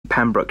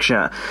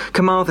Pembrokeshire.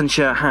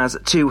 Carmarthenshire has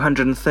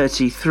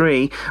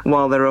 233,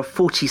 while there are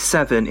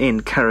 47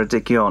 in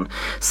Ceredigion.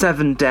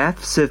 7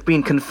 deaths have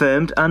been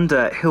confirmed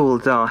under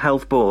Hywel Dda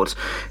Health Board.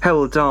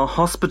 Hywel Dda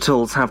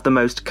hospitals have the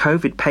most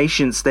COVID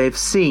patients they've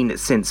seen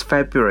since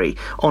February,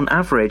 on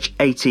average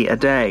 80 a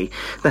day.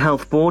 The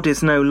Health Board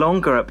is no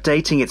longer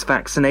updating its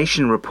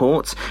vaccination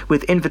reports,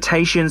 with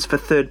invitations for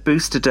third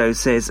booster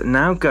doses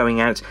now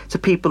going out to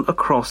people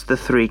across the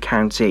 3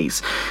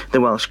 counties.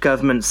 The Welsh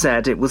Government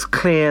said it was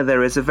clear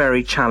there is a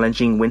very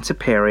challenging winter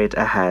period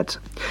ahead.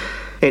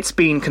 It's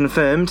been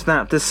confirmed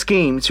that the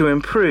scheme to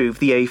improve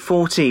the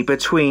A40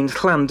 between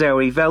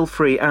Llandewi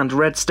Velfrey and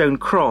Redstone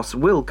Cross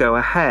will go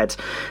ahead.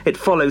 It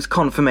follows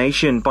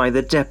confirmation by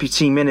the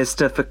Deputy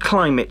Minister for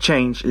Climate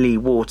Change, Lee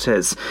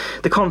Waters.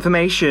 The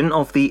confirmation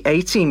of the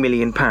 £80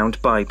 million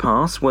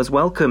bypass was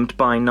welcomed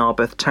by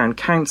Narberth Town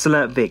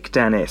Councillor Vic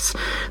Dennis.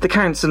 The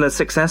councillor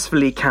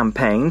successfully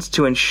campaigned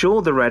to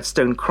ensure the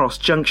Redstone Cross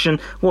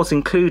junction was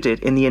included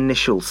in the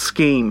initial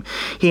scheme.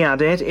 He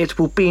added it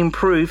will be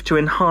improved to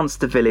enhance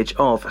the village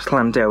of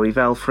Llandewi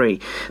Velfrey.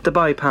 The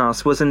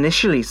bypass was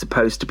initially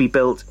supposed to be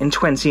built in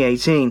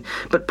 2018,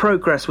 but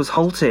progress was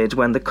halted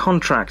when the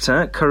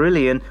contractor,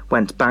 Carillion,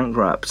 went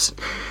bankrupt.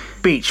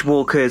 Beach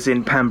walkers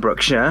in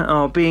Pembrokeshire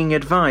are being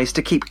advised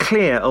to keep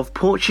clear of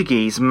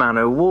Portuguese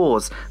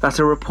man-o'-wars that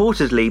are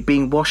reportedly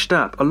being washed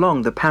up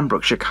along the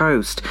Pembrokeshire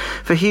coast.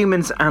 For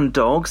humans and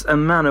dogs, a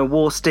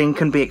man-o'-war sting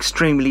can be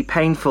extremely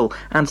painful,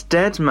 and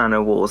dead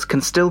man-o'-wars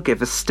can still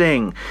give a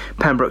sting.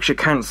 Pembrokeshire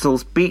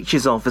Council's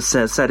beaches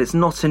officer said it's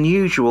not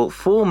unusual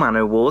for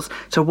man-o'-wars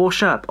to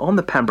wash up on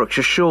the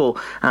Pembrokeshire shore,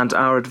 and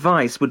our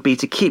advice would be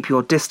to keep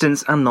your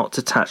distance and not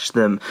to touch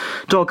them.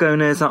 Dog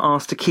owners are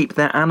asked to keep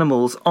their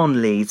animals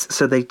on leads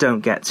so they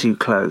don't get too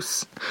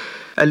close.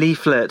 A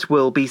leaflet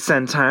will be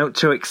sent out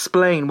to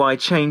explain why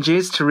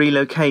changes to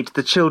relocate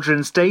the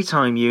Children's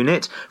Daytime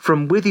Unit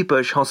from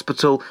Withybush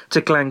Hospital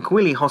to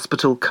Glenquilly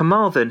Hospital,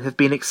 Carmarthen, have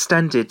been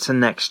extended to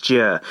next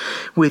year.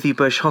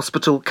 Withybush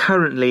Hospital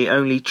currently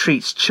only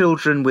treats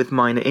children with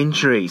minor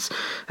injuries.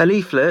 A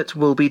leaflet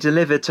will be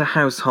delivered to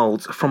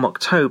households from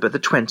October the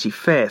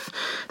 25th.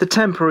 The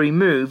temporary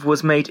move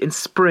was made in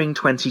spring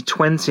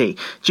 2020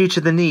 due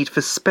to the need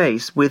for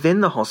space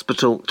within the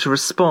hospital to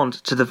respond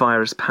to the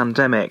virus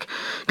pandemic.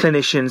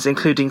 Clinicians,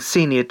 including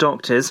senior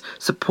doctors,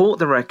 support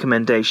the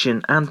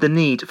recommendation and the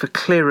need for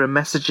clearer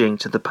messaging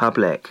to the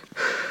public.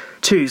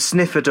 2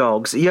 sniffer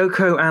dogs,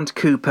 Yoko and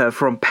Cooper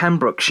from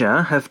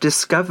Pembrokeshire, have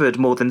discovered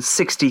more than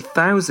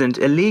 60,000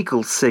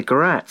 illegal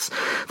cigarettes.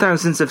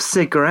 Thousands of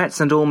cigarettes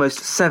and almost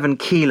 7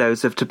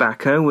 kilos of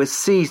tobacco were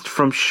seized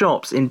from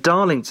shops in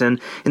Darlington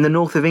in the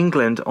north of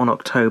England on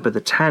October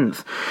the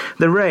 10th.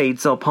 The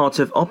raids are part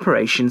of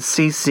Operation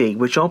CC,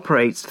 which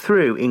operates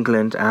through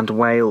England and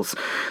Wales.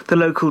 The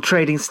local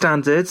trading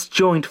standards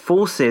joined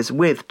forces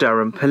with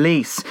Durham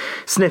Police.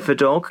 Sniffer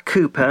dog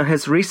Cooper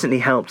has recently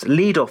helped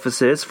lead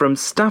officers from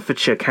Staffordshire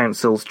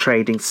Council's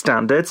trading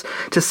standards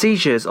to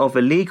seizures of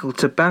illegal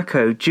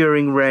tobacco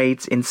during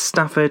raids in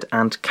Stafford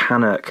and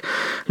Cannock.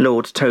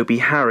 Lord Toby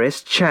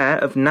Harris, chair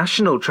of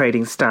National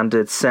Trading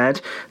Standards,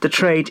 said the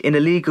trade in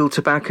illegal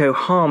tobacco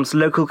harms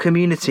local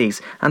communities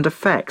and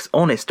affects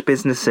honest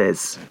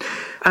businesses.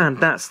 And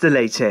that's the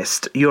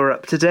latest. You're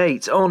up to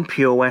date on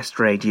Pure West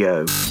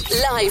Radio.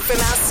 Live from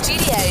our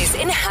studios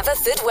in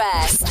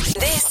Haverfordwest,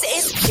 this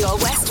is Pure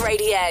West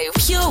Radio.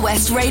 Pure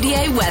West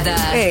Radio weather.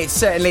 It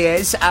certainly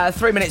is.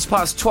 3 minutes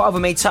past 12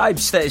 of me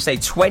times Thursday,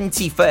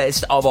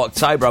 21st of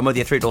October. I'm with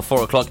you through till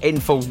 4 o'clock. In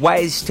for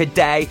Wes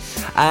today.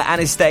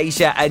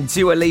 Anastasia and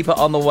Dua Lipa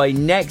on the way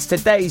next.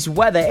 Today's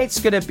weather, it's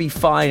going to be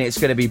fine. It's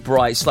going to be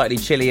bright, slightly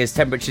chilly as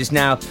temperatures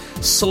now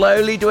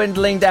slowly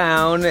dwindling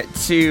down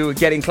to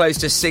getting close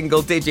to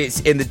single digits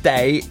in the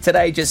day.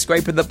 Today, just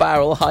scraping the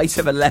barrel, height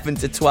of 11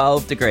 to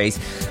 12 degrees.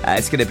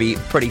 It's going to be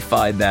pretty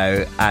fine,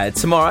 though.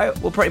 Tomorrow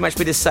will pretty much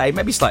be the same,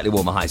 maybe slightly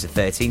warmer, highs of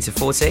 13 to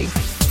 14.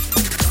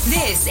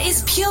 This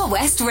is Pure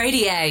West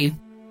Radio.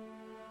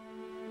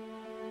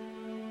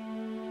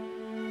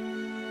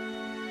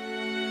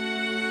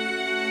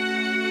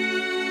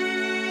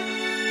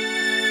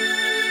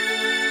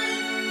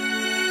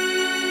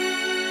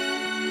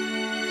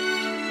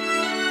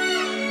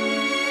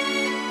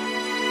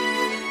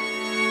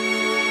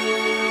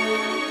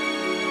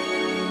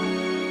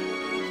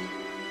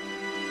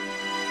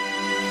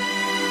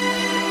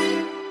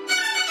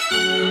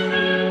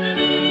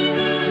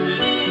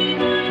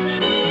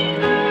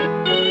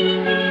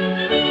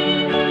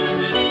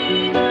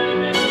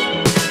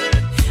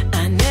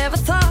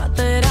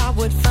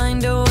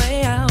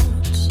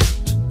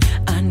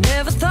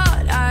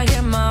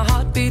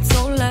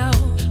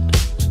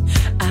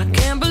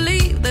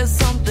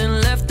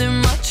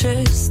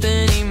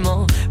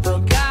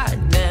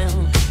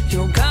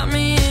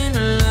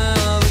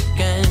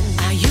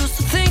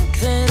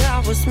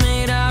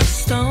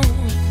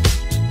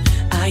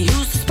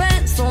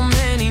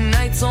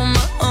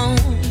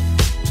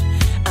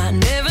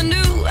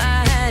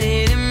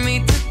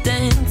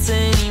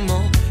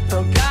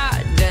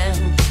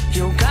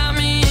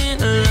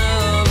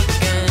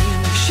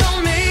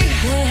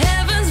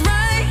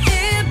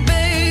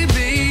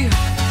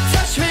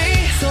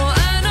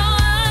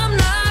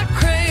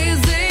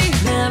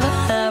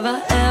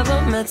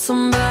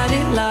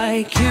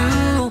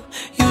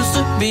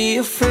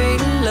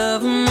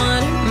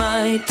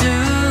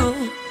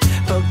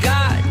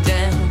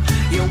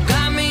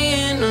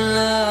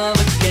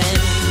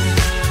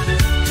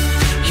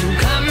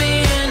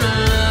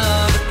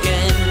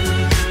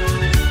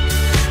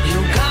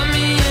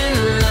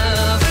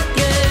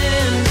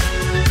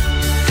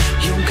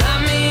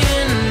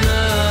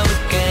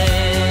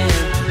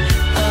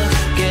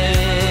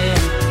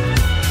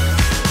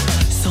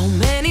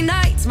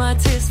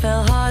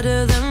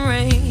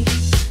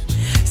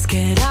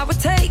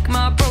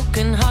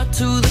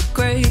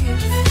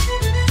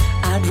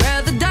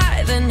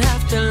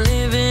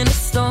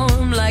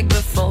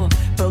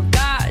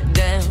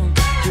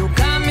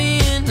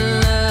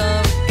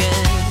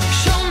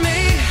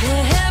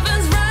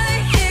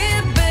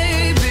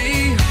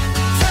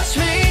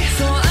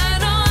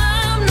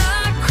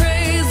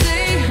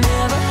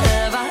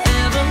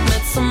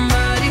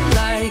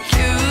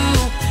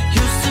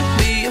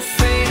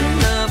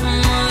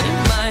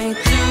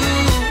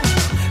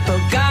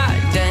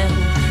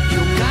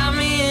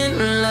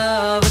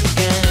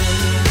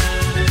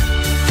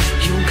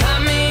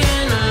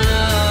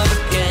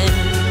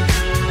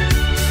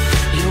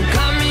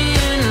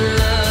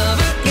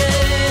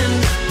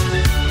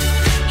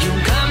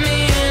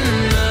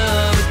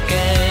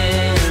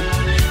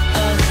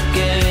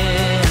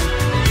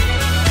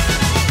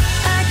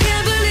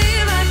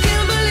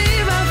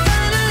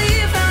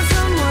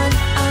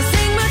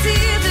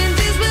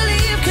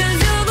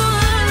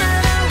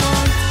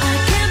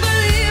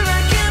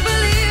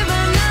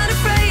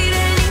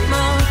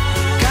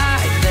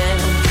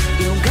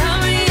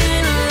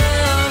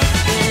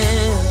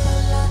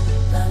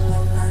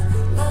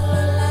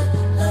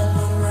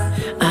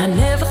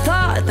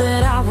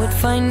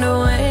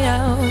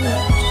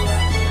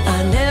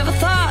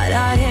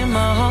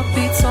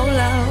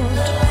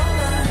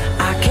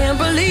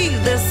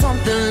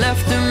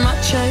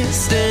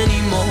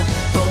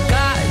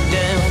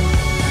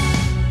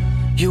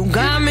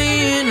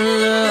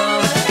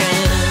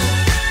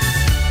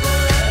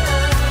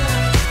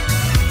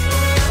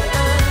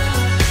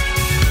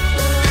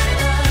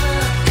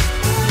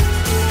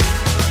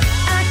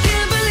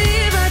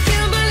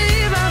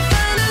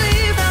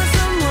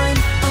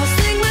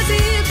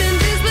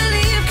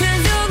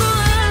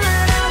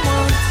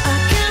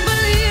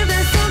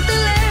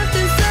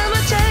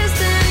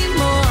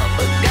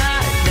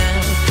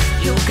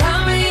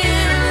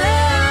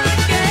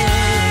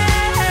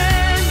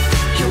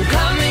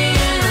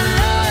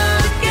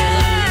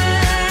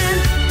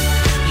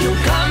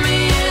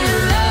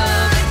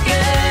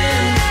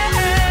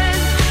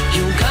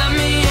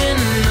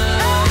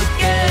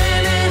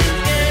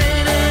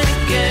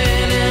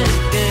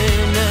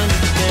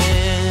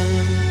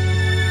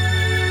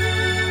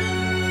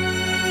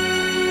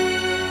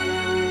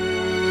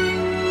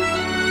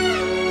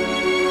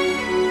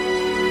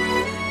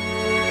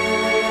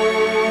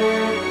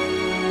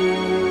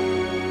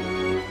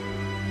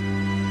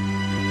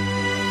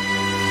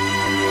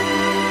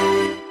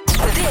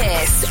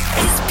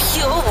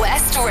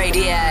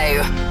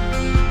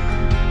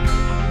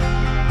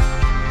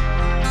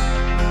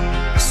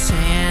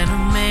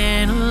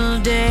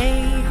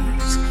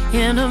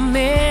 in a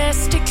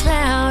misty,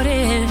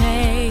 clouded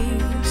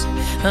haze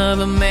of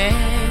a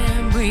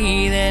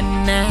memory that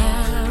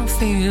now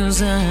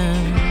feels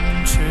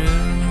untrue.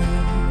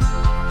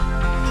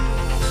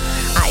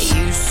 I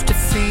used to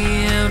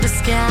feel the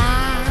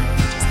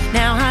skies,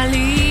 now I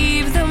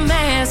leave them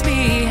as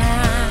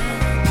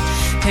behind,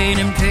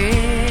 painting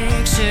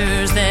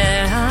pictures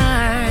that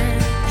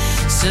aren't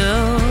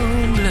so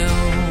blue.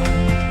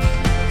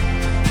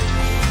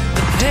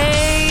 The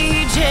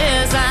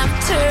pages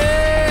I've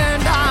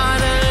turned are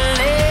the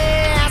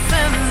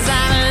lessons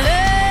I've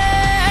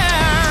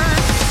learned.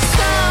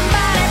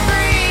 Somebody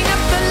bring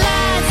up the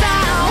lights, I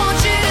want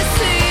you to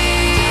see.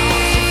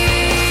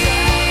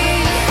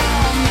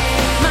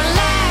 My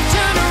life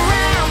turned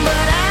around,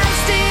 but I'm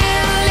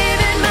still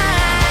living my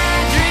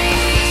dream.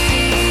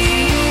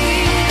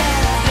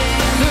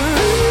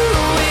 Through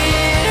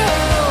it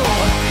all,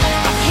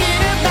 I've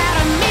hit about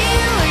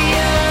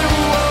 1,000,000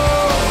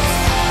 walls.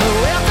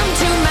 Welcome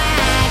to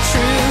my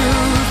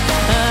truth.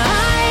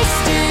 I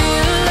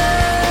still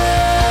love.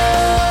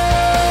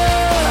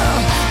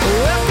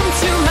 Welcome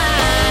to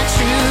my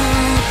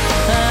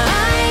truth.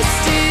 I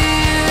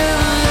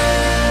still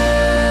love.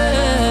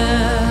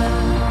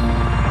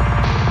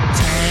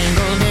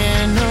 Tangled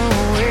in a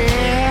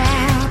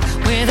web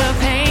with a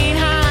pain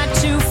hard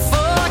to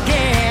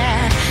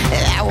forget.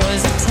 That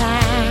was a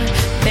time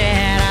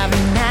that I've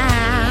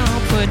now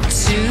put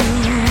to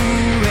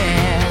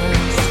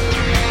rest.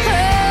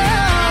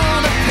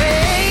 Oh, the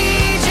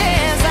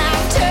pages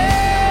I've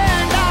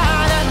turned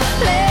are the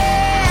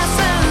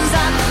lessons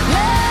I've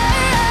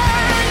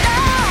learned.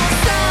 Oh,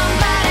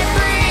 somebody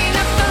bring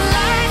up the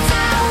lights,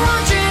 I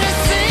want you to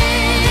see.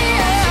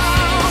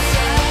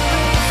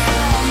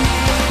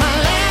 My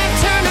life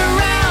turned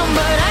around,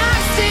 but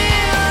I'm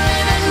still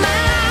living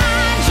my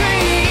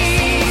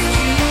dreams.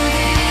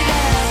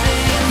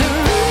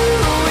 Through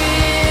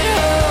it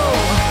all,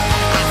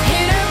 I've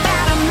hit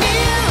about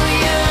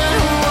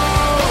 1,000,000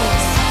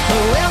 walls.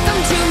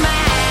 Welcome to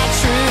my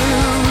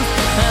truth.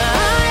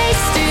 I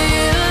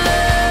still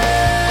love.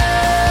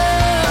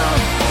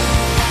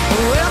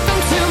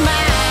 Welcome to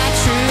my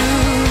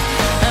truth.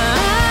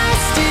 I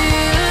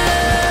still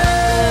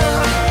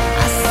love.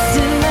 I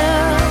still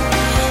love.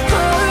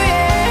 Oh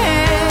yeah.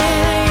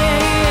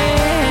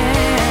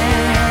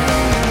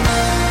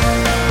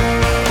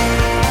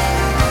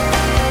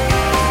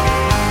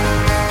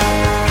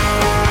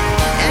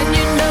 And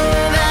you know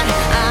that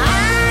I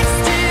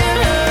still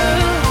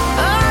love.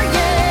 Oh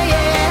yeah.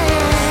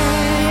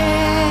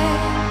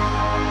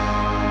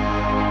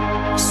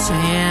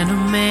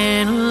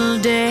 Sentimental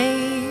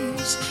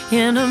days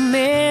in a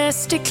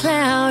misty,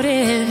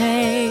 clouded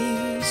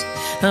haze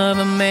of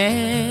a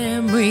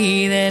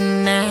memory that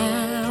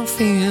now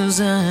feels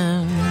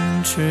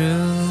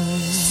untrue.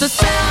 So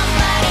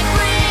somebody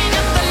bring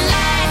up the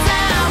lights,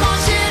 I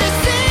want you to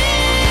see.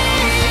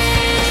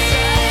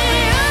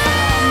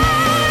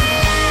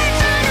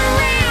 Turn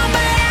around,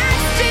 but I'm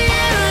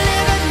still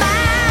living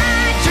my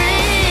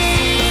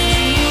dreams.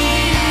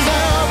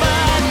 Oh,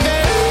 but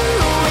through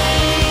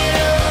it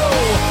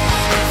all,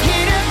 I've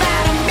hit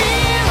about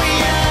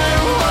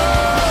 1,000,000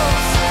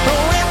 walls.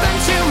 Welcome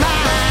to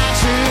my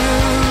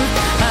truth.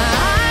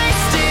 I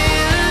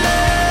still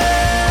love.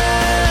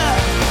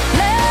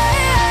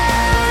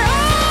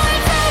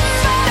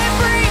 Somebody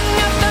bring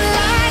up the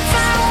lights,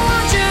 I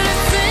want you to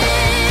see.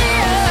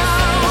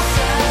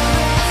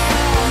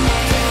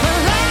 My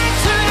life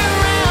turned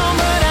around,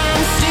 but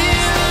I'm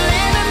still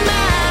living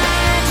my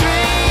dreams.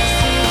 I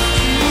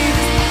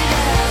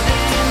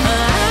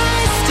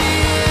still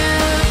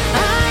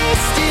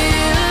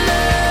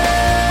love.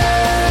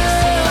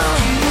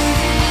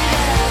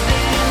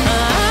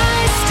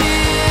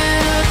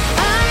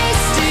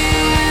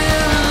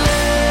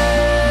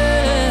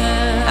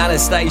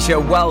 Anastasia,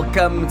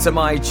 welcome to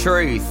my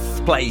truth.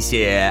 Plays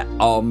here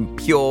on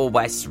Pure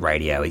West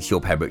Radio. It's your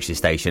Pembrokeshire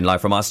station,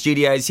 live from our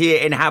studios here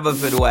in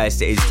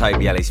Haverfordwest. It is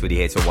Toby Ellis with you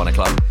here till 1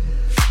 o'clock.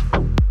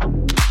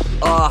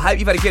 Oh, I hope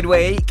you've had a good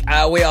week.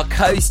 We are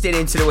coasting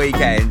into the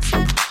weekend.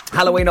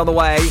 Halloween on the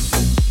way.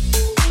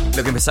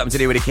 Looking for something to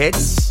do with the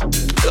kids?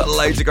 Got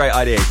loads of great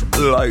ideas.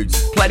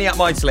 Loads. Plenty up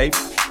my sleeve.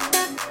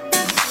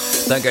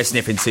 Don't go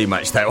sniffing too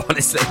much though,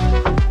 honestly.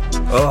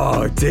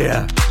 Oh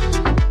dear.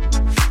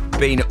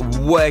 Been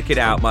working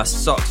out my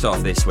socks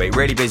off this week.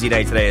 Really busy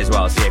day today as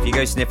well. So yeah, if you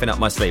go sniffing up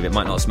my sleeve, it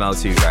might not smell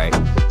too great.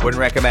 Wouldn't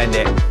recommend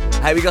it.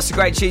 Hey, we got some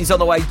great tunes on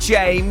the way.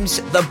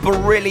 James, the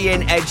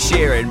brilliant Ed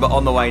Sheeran, but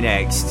on the way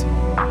next.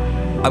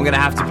 I'm going to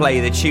have to play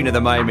you the tune of the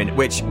moment,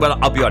 which, well,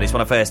 I'll be honest,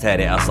 when I first heard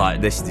it, I was like,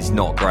 this is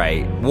not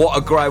great. What a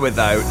grower,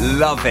 though.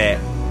 Love it.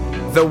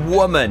 The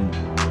Woman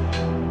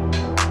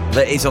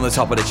that is on the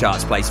top of the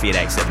charts plays for you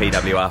next at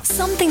PWR.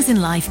 Some things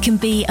in life can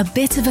be a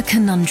bit of a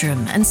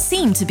conundrum and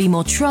seem to be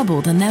more trouble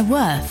than they're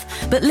worth.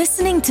 But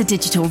listening to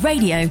digital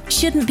radio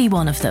shouldn't be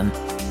one of them.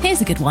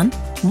 Here's a good one.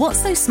 What's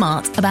so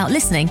smart about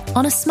listening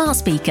on a smart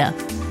speaker?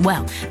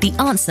 Well, the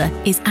answer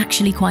is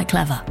actually quite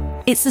clever.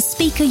 It's a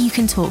speaker you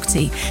can talk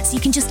to, so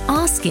you can just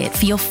ask it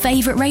for your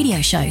favourite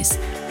radio shows.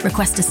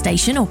 Request a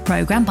station or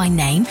programme by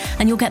name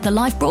and you'll get the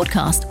live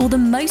broadcast or the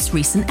most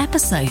recent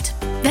episode.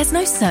 There's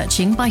no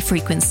searching by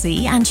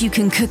frequency and you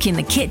can cook in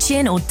the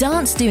kitchen or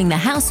dance doing the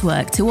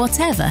housework to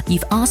whatever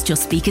you've asked your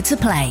speaker to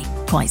play.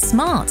 Quite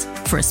smart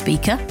for a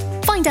speaker.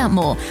 Find out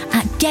more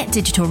at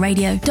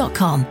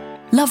getdigitalradio.com.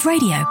 Love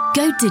radio.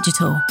 Go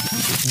digital.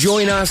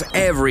 Join us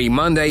every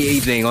Monday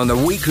evening on the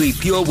weekly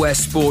Pure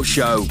West Sports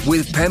Show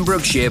with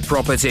Pembrokeshire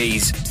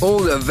Properties. All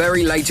the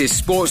very latest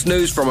sports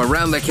news from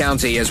around the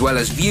county, as well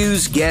as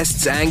views,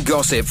 guests and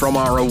gossip from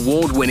our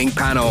award-winning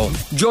panel.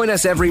 Join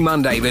us every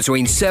Monday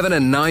between 7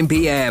 and 9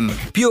 p.m.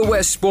 Pure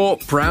West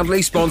Sport,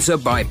 proudly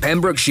sponsored by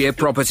Pembrokeshire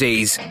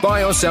Properties.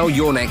 Buy or sell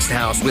your next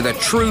house with a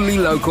truly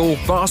local,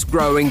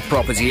 fast-growing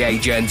property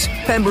agent.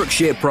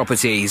 Pembrokeshire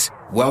Properties.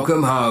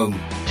 Welcome home.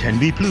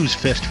 Tenby Blues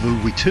Festival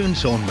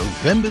returns on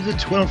November the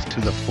 12th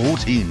to the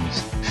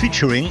 14th,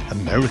 featuring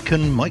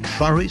American Mike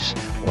Farris,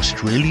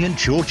 Australian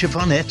Georgia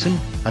Van Etten,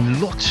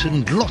 and lots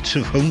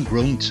of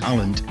homegrown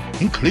talent,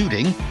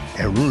 including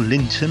Errol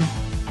Linton,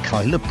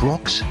 Kyla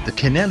Brox, the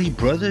Kennelly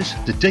Brothers,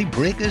 the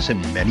Daybreakers,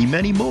 and many,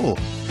 many more.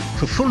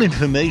 For full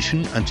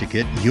information and to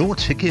get your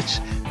tickets,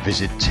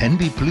 visit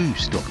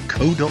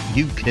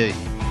tenbyblues.co.uk.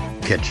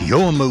 Get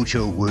your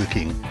mojo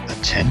working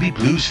at Tenby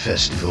Blues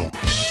Festival.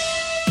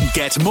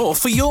 Get more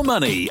for your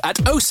money at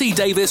OC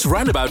Davis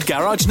Roundabout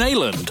Garage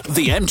Neyland,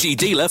 the MG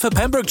dealer for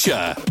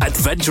Pembrokeshire.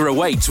 Adventure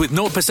awaits with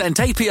 0%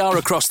 APR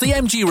across the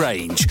MG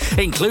range,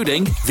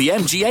 including the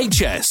MG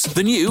HS,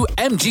 the new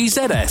MG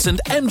ZS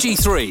and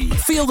MG3.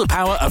 Feel the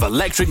power of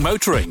electric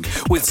motoring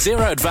with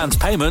zero advance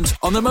payment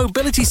on the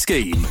mobility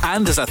scheme.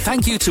 And as a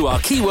thank you to our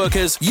key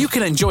workers, you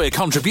can enjoy a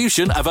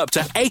contribution of up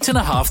to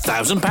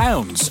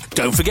 £8,500.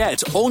 Don't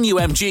forget, all new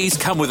MGs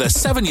come with a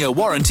 7-year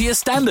warranty as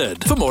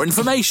standard. For more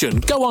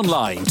information, go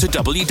online to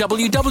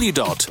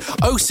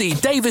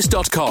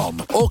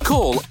www.ocdavis.com or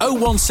call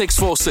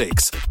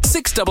 01646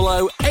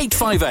 600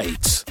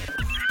 858.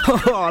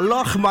 Oh,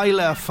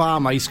 Lochmeyler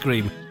Farm Ice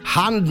Cream.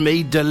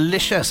 Handmade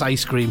delicious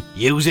ice cream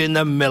using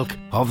the milk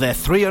of their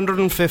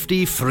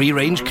 350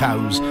 free-range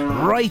cows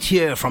right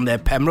here from their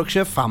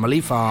Pembrokeshire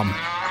family farm.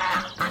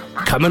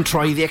 Come and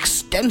try the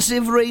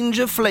extensive range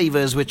of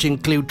flavours which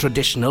include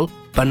traditional,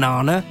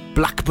 banana,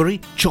 blackberry,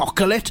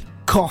 chocolate,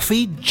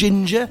 coffee,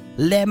 ginger,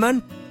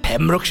 lemon,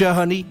 Pembrokeshire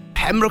honey,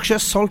 Pembrokeshire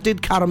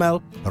salted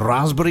caramel,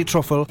 raspberry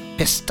truffle,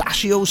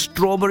 pistachio,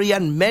 strawberry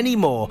and many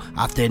more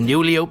at their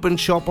newly opened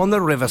shop on the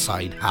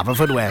Riverside,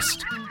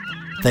 Haverfordwest.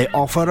 They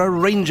offer a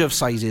range of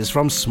sizes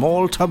from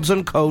small tubs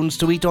and cones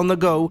to eat on the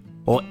go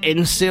or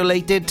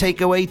insulated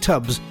takeaway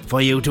tubs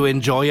for you to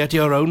enjoy at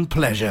your own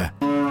pleasure.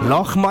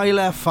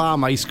 Lochmeyler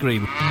Farm Ice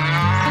Cream.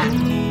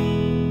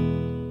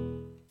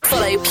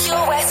 Follow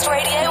Pure West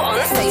Radio on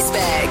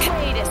Facebook.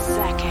 Wait a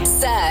second.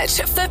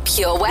 Search for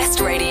Pure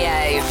West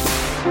Radio.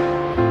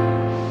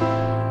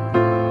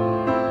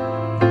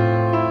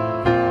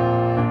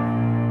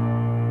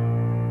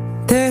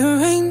 There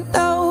ain't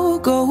no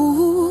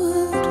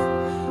gold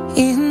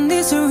in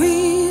this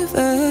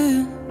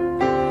river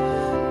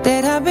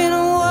that I've been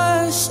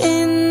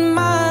washing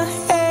my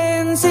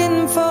hands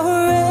in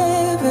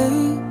forever.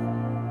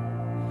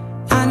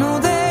 I know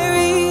there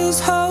is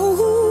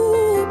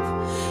hope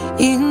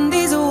in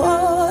these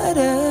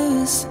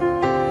waters,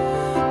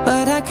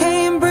 but I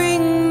can't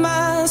bring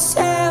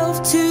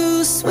myself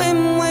to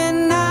swim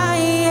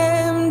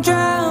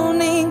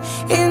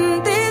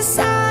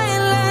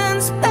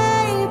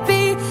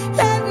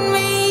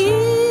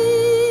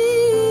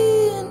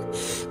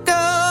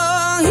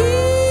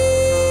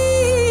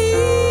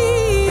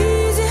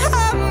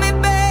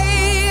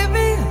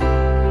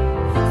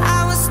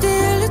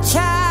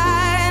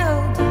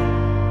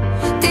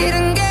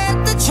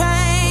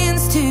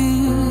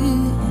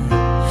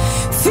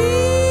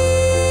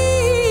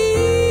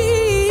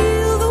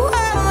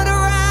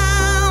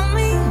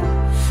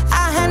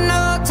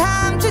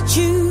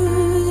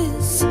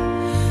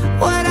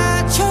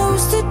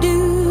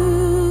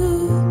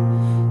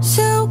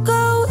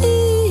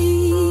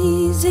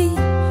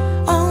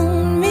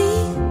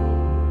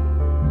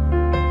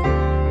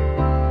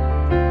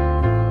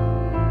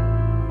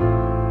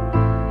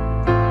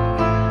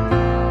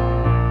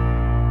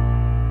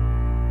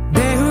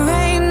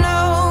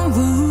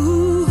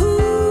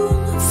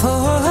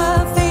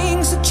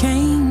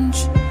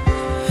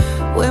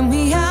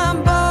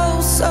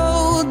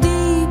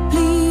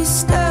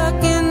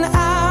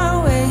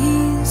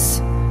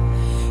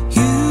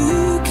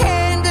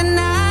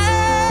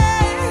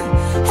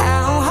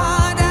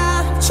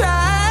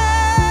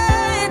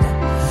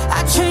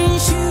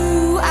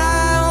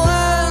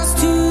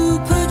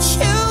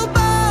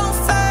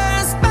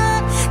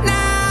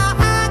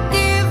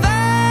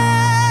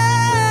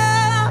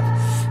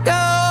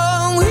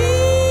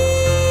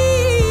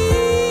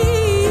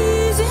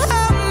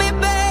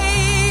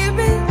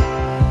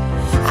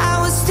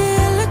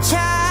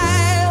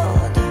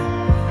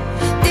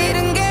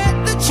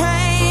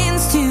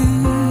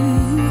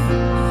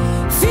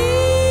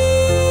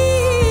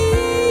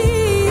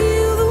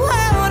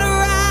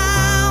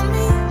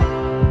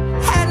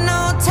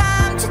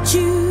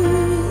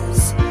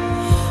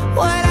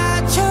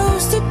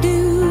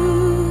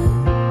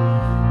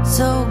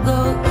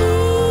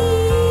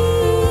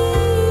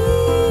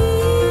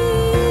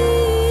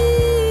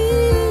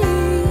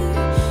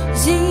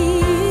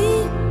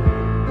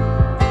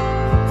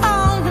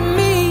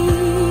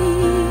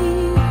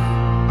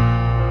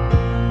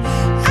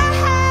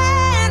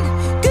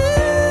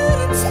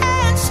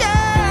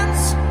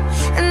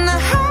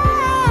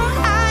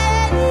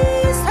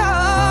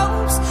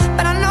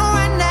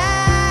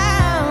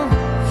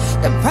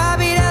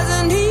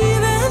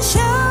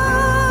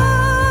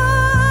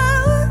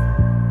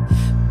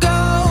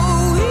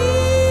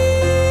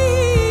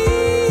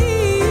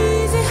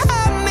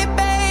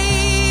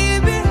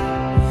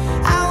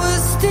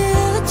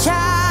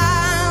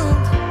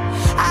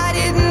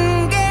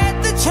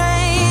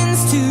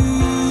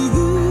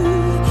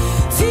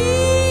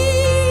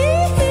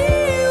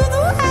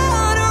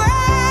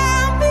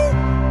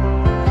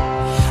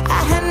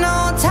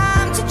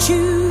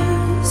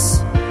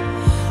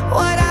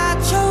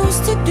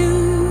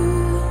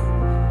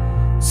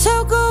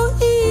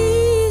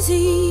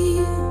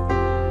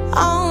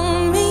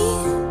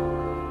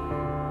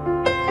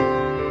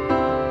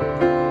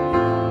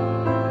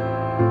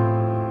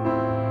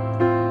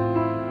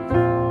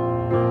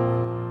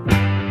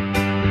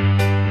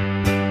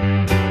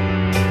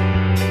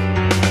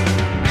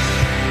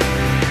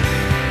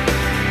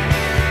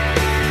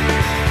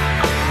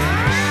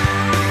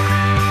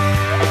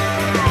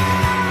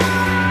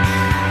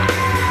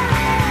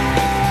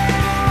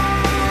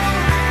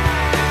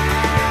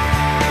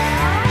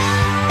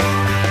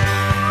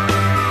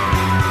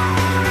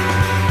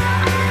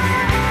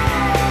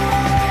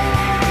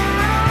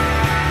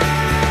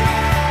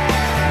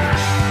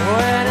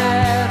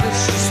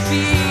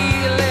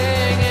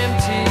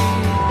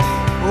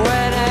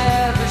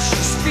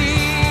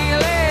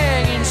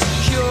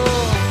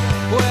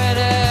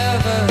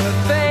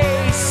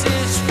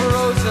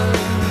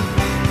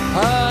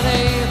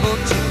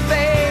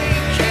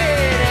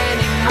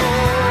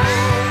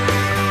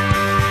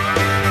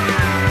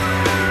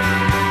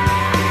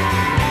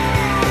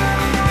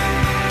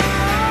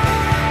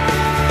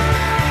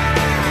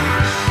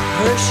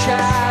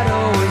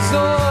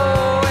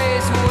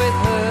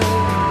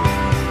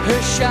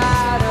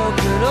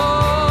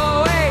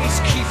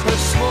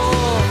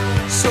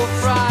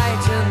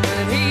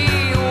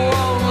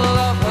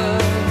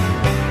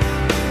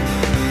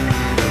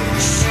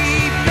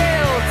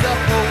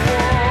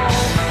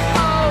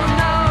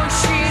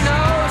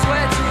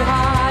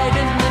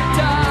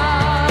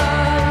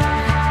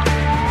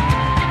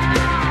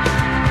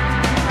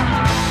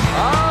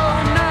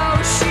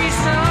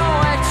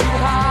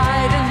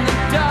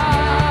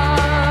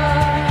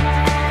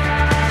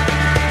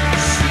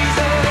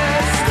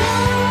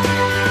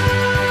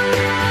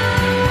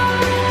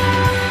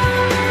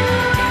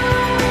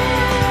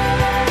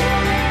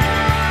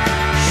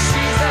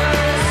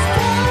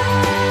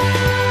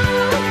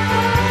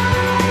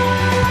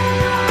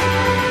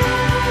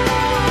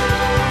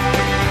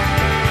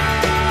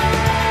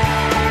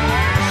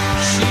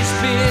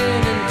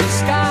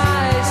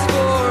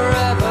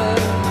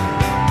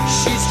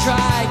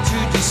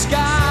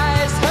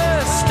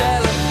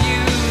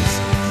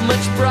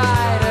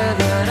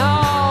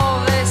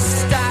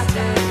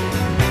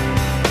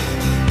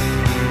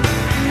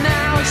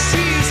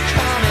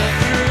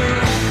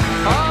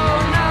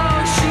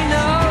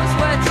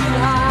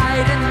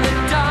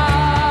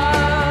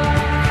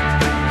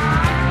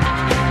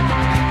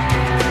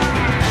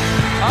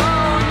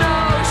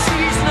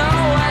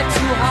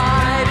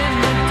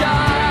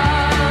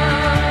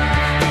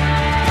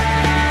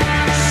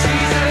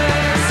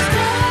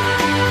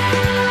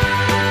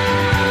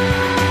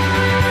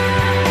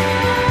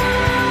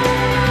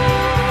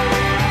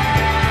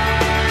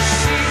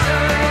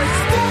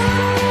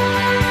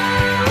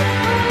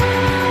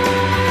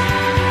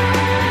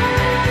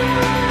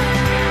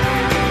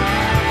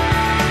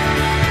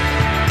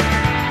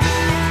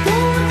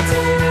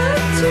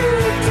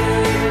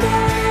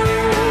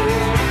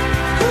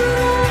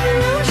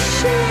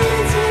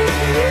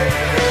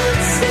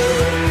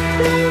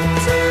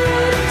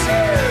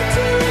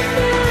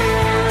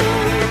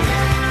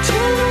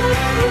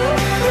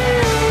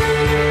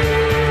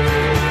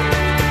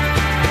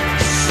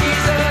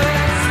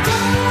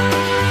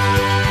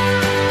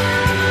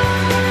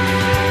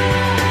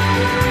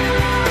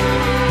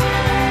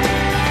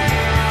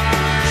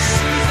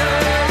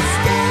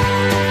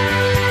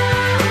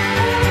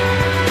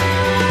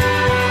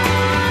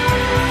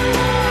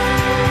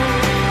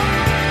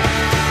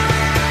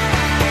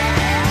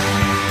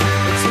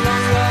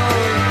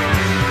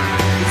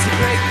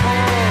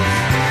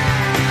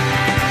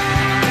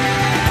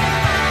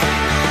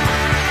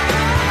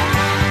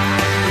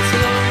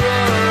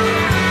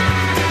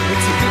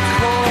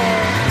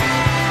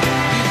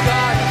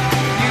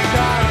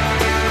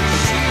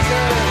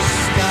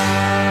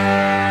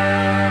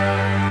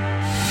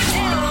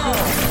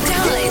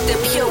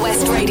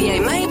West Radio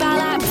mobile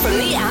app from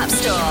the App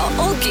Store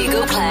or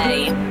Google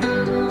Play.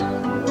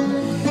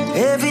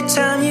 Every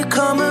time you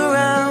come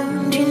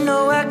around, you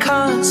know I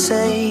can't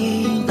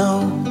say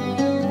no.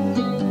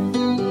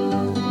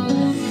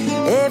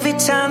 Every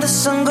time the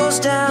sun goes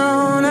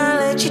down, I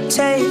let you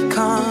take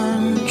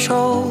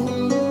control.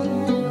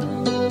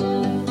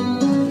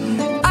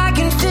 I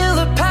can feel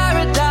the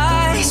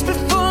paradise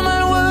before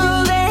my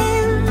world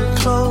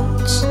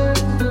implodes.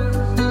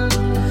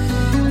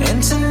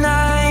 And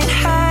tonight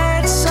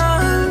had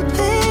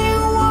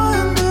something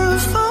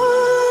wonderful.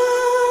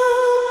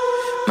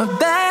 My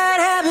bad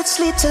habits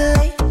lead to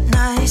late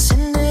nights,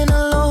 sitting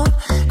alone.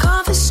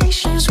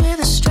 Conversations with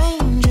a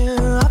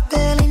stranger I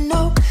barely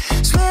know.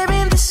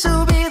 Swearing this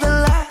will be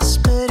the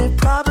last, but it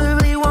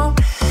probably won't.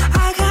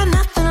 I got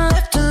nothing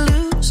left to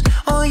lose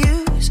or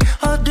use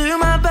or do.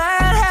 My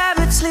bad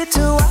habits lead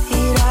to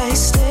white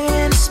eyes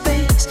stare into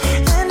space,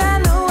 and I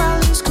know I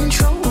lose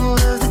control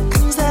of the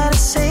things that I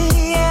say.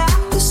 Yeah, I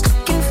was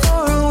looking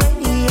for a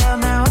way out,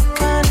 now I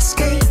can't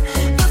escape.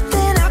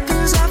 Nothing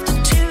happens after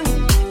two.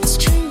 It's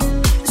true,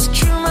 it's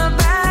true. My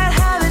bad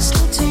habits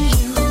lead to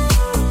you.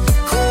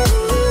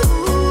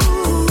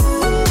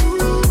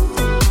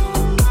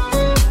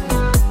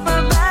 My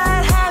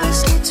bad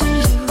habits lead to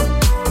you.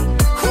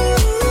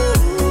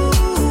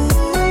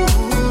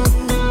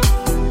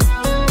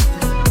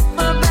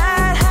 My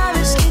bad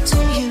habits lead to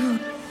you.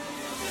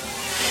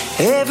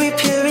 Every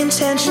pure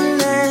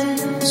intention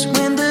ends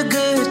when the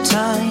good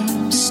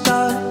times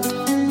start.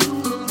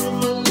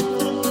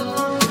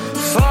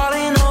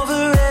 Falling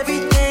over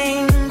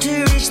everything to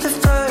reach the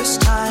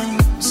first time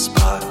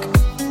spark.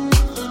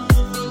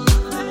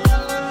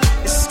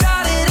 It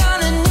started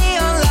under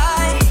neon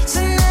lights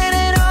and then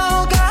it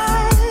all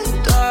got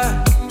dark.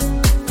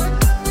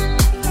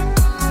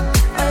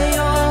 I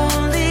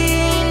only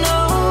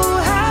know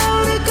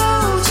how to go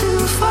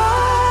too far.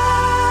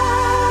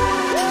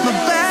 My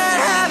bad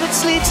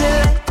habits lead to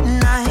late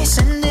nights,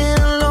 sitting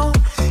alone.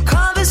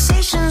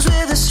 Conversations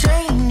with a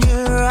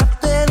stranger I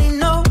barely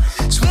know.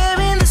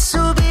 Swearing this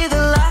will be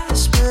the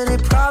last, but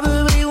it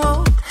probably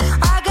won't.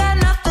 I got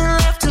nothing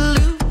left to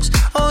lose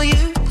or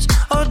use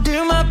or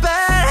do. My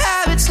bad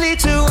habits lead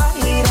to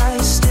white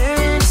eyes stare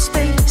into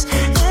space,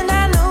 and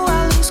I know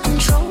I lose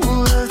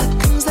control of the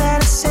things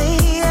that I say.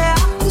 Yeah,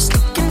 I was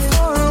looking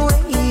for a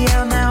way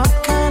out, now I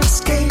can't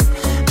escape.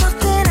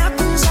 Nothing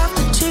happens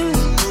after two.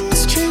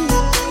 It's true,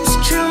 it's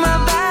true. My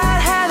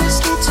bad habits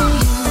lead to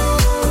you.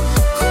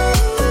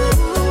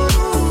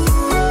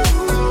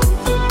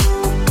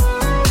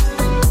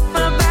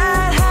 My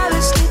bad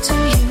habits lead to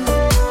you.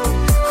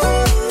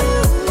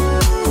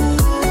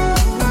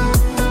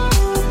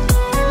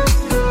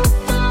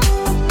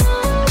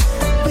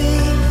 We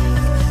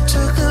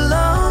took a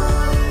long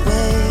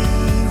way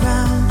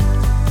round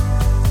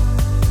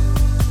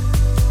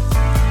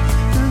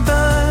and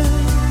burned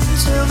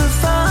till the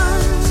fun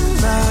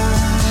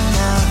ran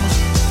out.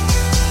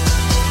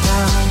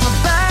 Now my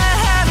bad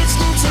habits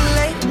lead to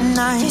late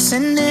nights,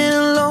 sitting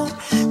alone.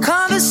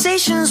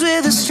 Conversations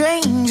with a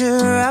stranger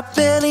I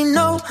barely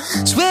know.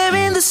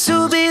 Swearing this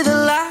will be the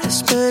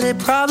last, but it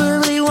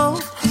probably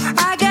won't.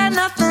 I got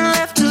nothing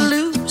left to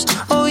lose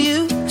or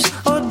use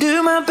or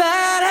do. My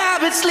bad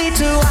habits lead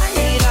to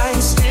white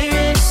eyes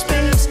stare into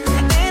space,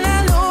 and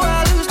I know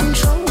I lose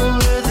control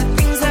of the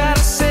things that I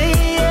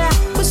say. Yeah,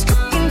 I was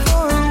looking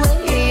for a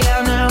way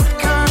out, now I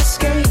can't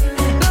escape.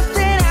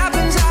 Nothing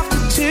happens after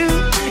two.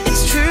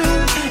 It's true,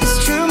 it's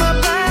true. My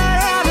bad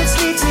habits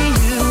lead to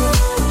you.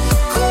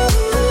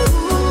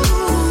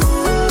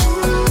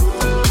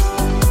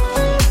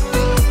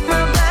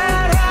 My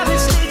bad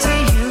habits lead to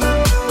you.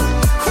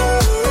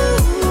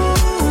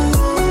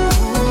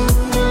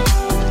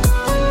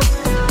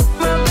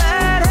 My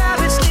bad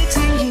habits lead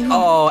to you.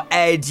 Oh,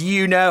 Ed,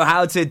 you know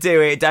how to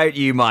do it, don't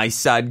you, my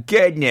son?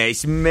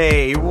 Goodness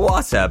me,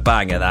 what a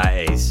banger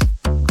that is.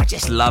 I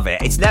just love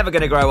it. It's never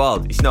going to grow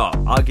old. It's not.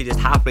 I could just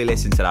happily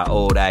listen to that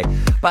all day.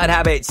 Bad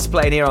Habits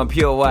playing here on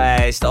Pure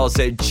West.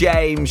 Also,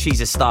 James,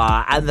 she's a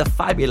star. And the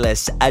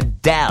fabulous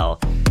Adele,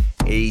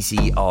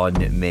 Easy on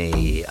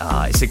Me.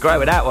 It's a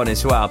growing out one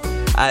as well.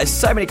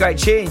 So many great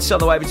tunes on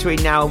the way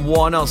between now and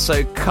 1.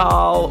 Also,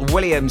 Carl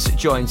Williams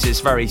joins us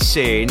very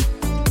soon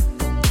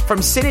from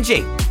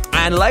Synergy.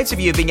 And loads of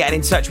you have been getting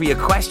in touch with your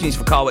questions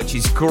for Carl, which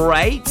is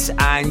great.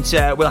 And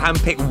we'll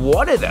handpick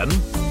one of them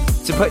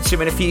to put to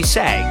him in a few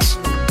secs.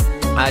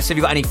 So if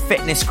you've got any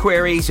fitness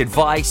queries,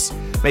 advice,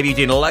 maybe you're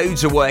doing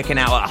loads of working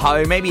out at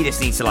home, maybe you just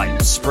need to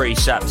like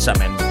spruce up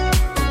something.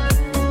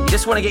 You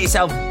just want to get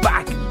yourself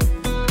back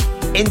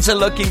into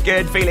looking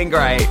good, feeling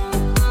great.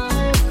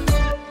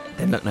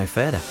 Then look no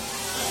further.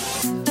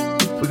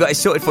 We've got it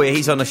sorted for you.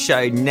 He's on the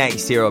show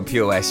next here on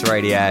Pure West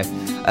Radio.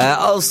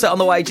 Also on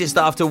the way just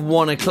after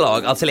 1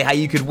 o'clock, I'll tell you how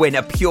you could win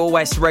a Pure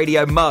West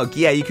Radio mug.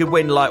 Yeah, you could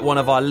win like one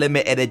of our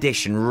limited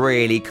edition,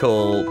 really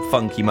cool,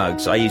 funky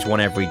mugs. I use one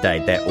every day.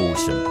 They're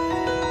awesome.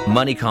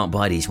 Money can't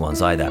buy these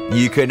ones either.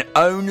 You can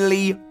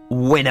only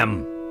win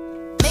them.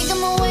 Making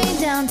my way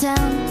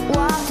downtown,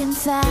 walking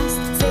fast,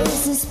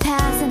 faces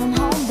pass and I'm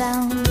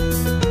homebound.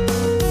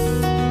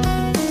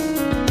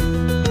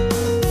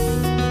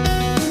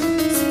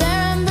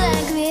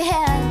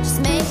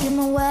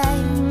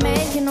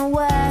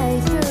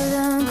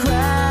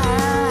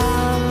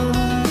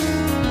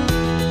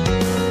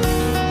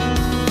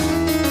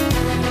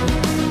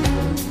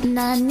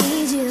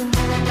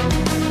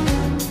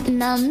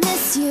 and I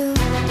miss you.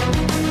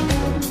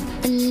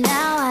 And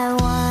now I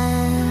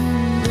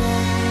wonder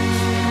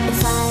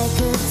if I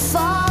could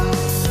fall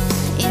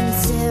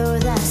into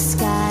the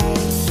sky.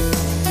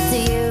 Do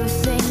you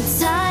think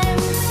time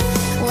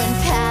would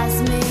pass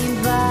me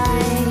by?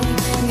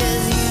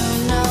 'Cause you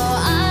know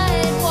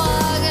I'd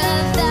walk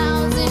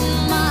 1,000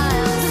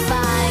 miles if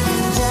I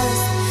could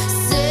just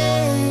see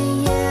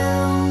you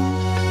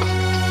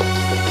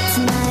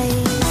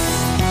tonight.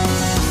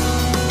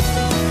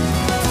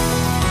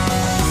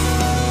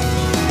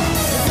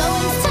 There's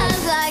always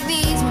times like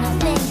these when I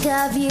think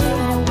of you,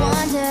 and I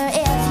wonder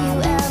if you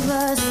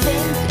ever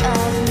think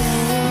of me.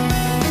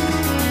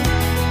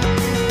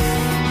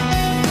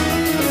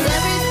 'Cause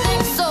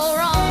everything's so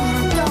wrong and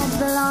I don't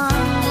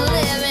belong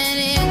living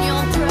in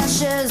your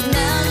precious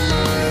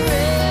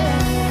memory.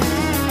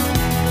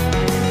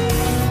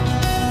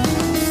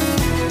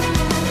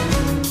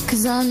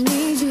 'Cause I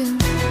need you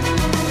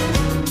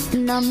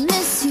and I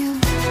miss you.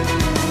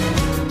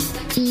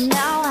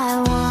 Now I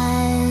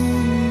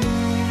wonder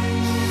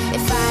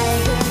if I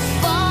could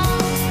fall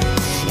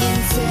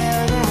into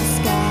the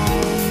sky.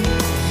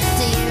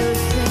 Do you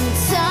think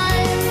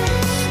time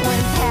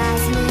would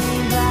pass me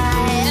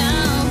by?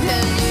 Oh,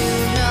 'cause you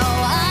know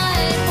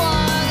I'd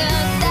walk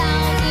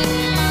 1,000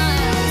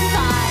 miles if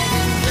I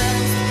could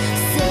just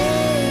see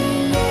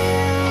you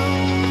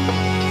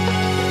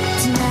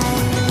tonight.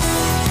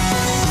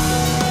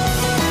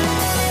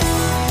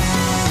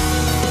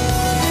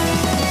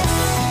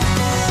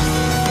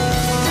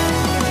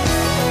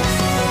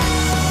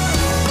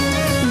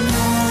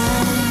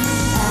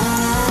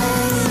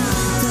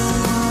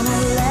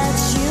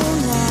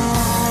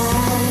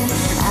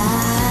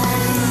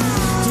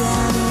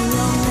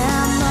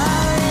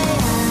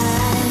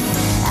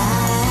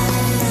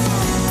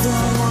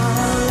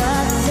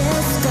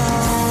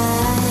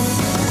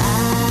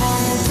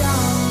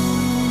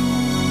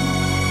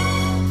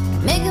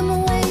 Making my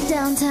way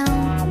downtown,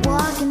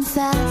 walking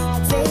fast,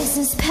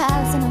 faces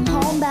pass and I'm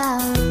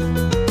homebound.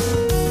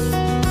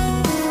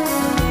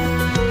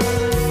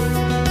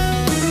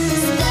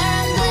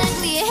 Staring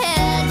blankly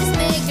ahead, just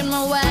making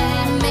my way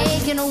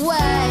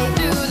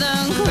through the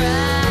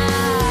crowd.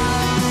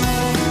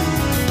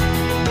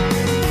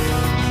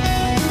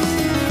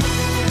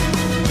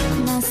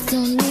 And I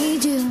still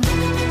need you,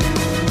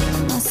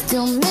 I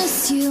still miss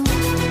you.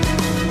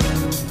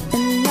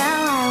 And now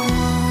I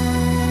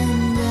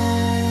wonder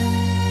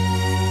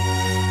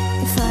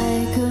if I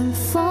could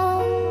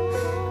fall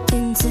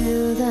into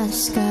the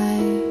sky.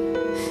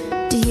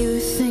 Do you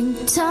think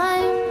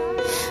time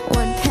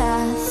would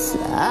pass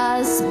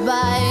us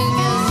by?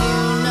 'Cause you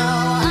know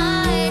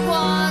I'd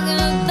walk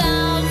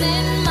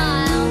 1,000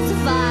 miles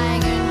if I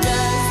could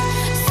just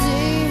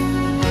see you.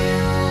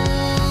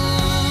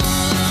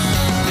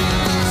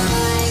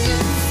 I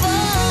could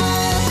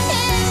fall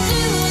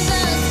into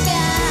the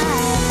sky.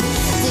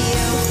 Do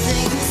you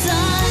think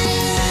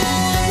time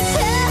would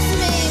pass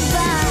me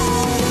by?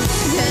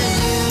 'Cause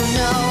you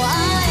know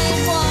I'd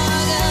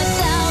walk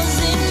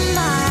 1,000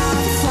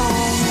 miles if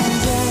I could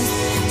just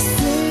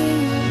see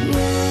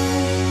you.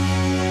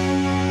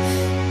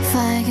 If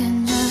I can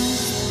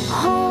just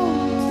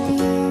hold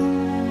you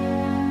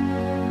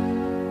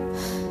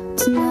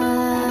tonight.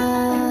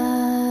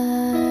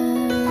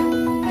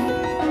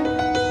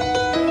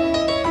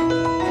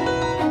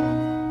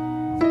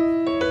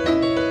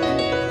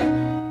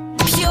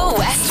 Pure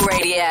West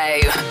Radio.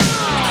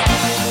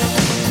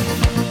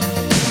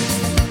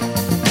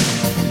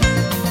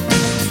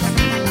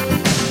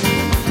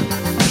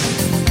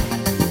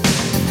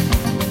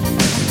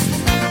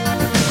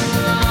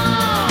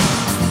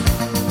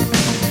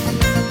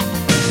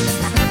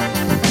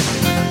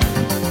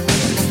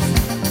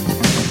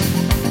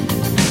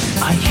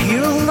 I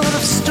hear a lot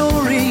of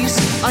stories,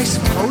 I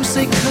suppose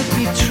they could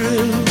be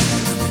true,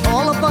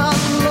 all about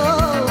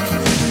love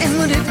and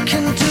what it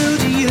can do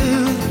to you.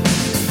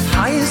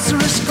 High is the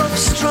risk of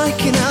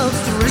striking out,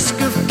 the risk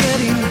of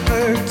getting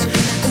hurt,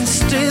 and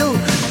still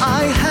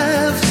I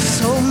have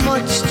so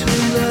much to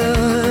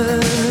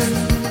learn.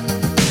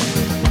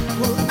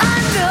 Well, I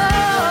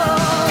know,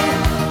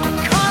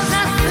 'cause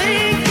I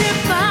think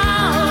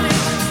about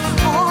it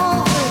all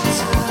the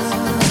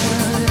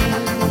time.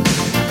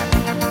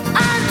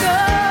 I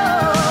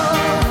know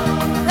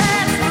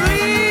that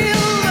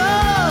real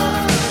love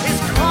is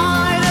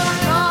quite a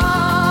price.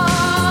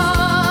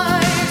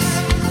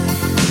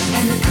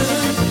 And a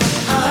good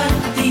heart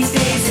these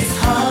days is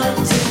hard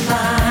to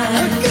find.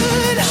 A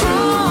good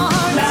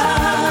heart,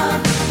 love,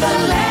 the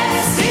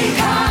lasting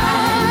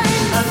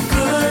kind. A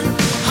good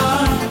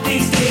heart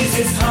these days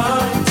is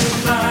hard to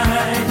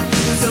find.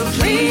 So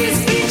please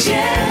be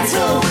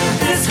gentle with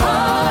this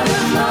heart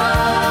of mine.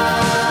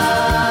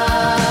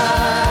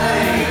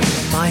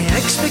 My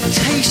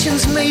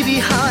expectations may be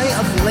high,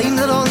 I blame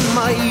it on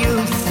my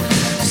youth.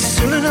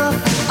 Soon enough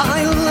I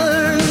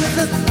learn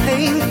the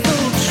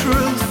painful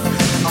truth.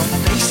 I'll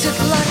face it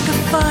like a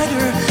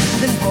fighter,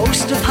 then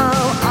boast of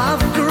how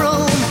I've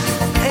grown.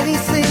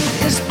 Anything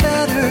is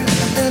better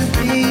than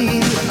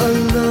being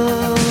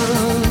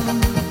alone.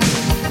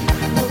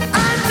 Well,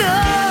 I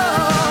know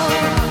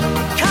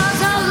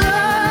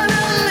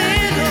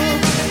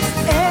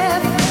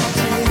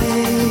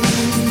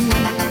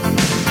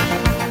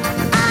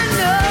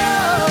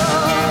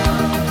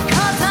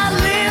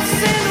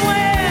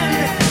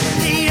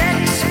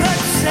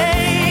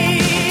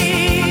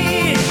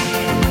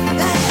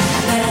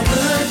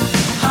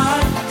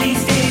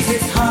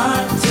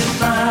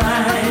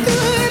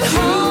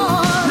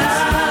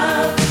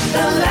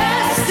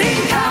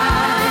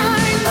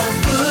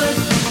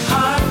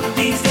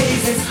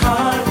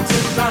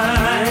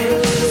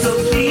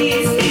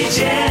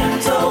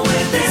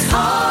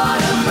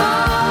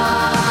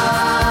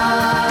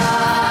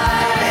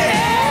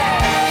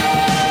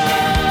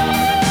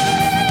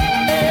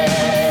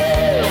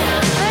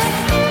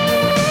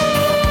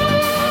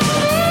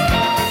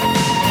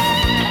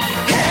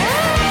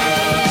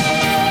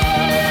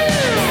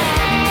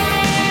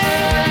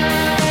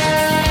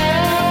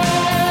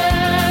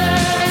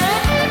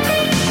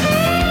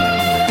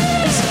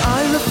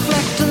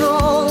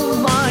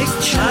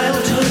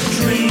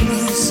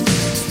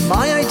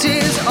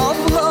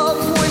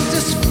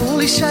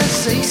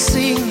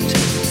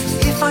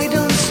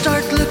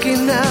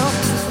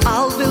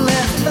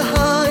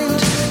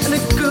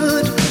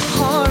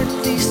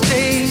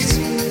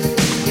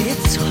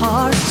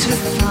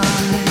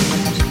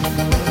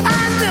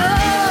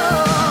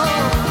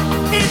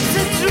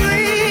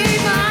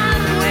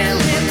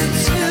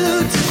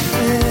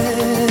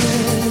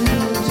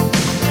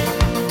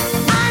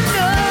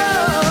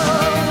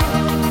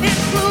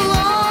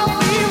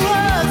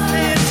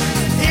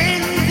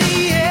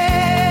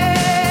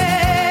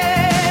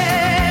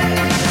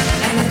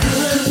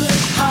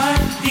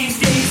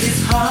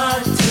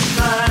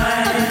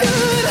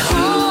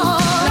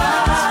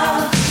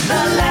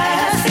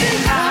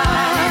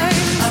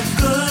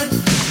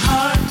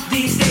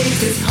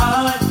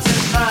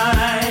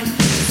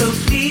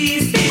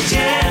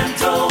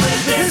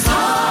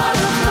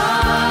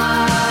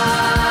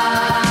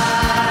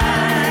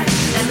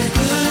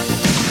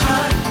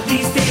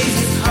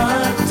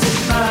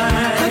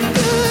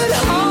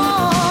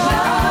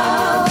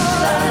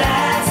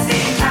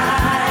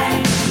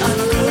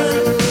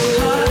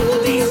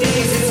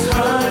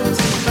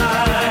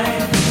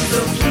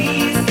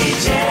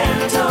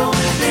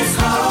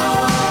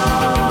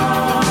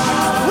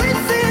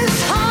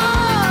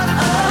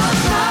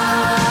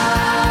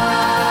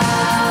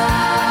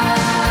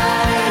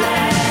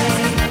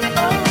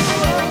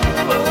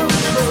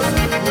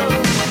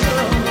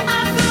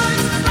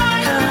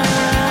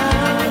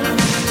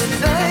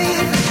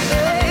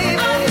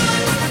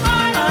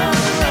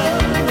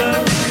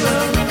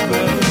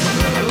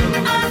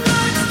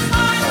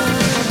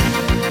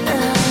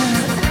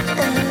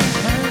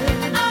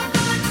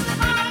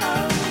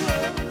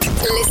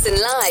Listen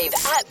live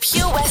at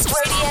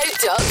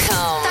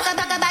purewestradio.com.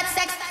 Talk about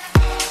sex.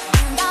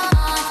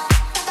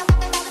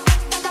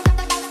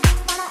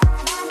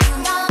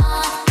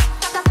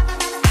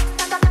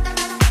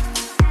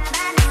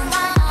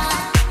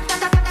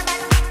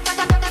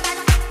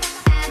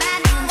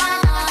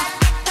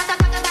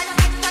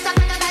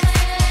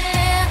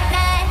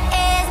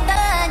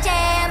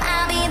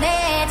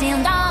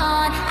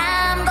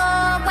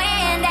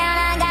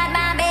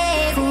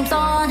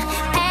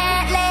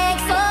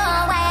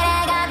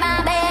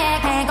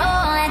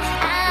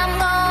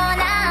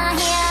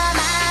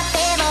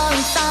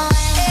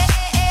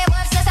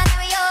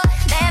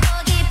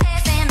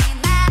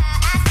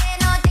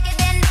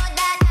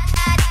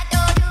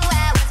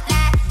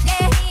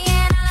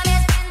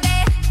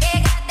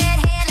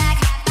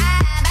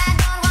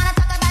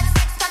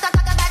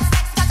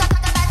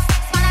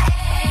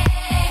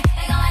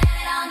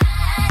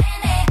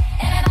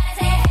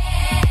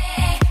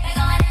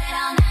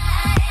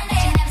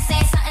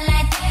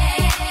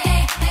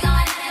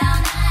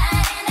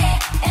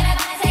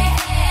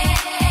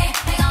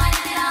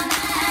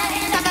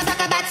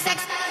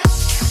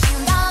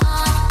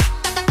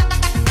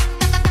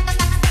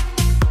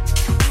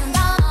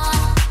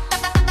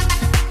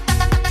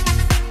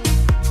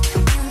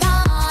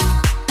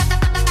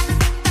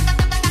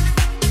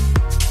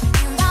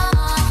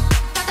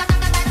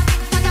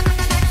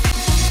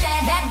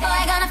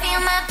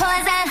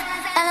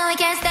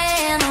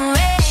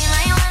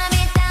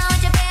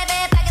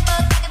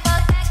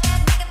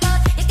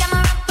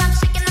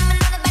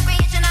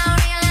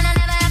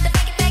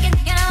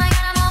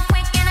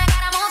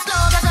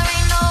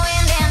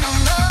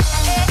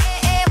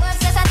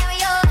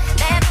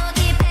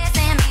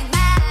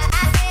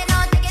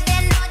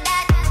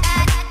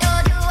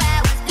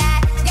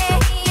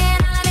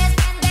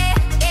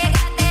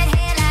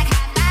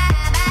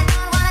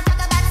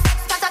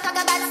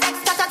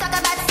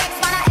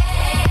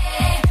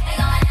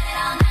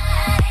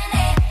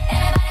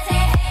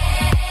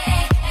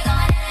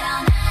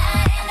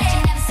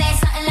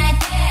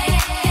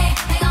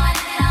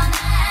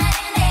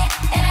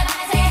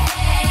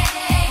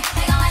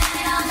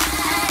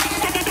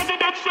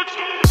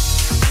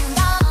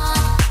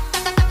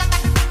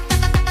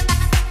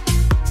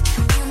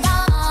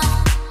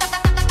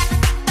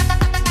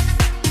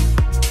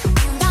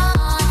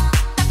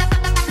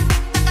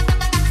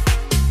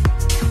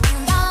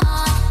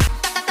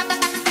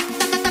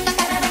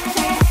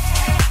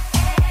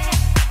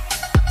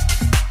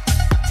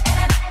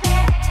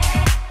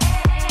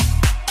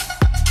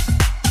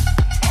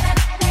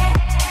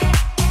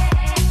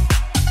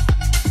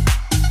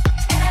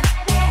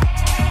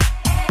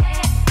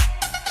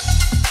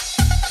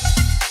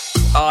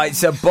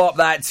 It's a bop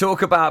that.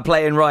 Talk about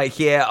playing right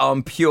here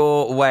on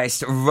Pure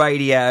West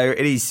Radio.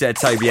 It is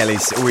Toby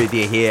Ellis with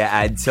you here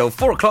until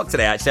 4 o'clock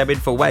today, actually. I'm in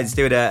for Wes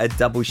doing a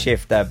double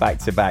shift back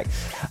to back.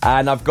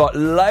 And I've got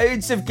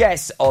loads of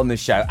guests on the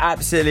show.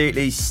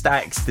 Absolutely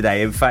stacks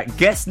today. In fact,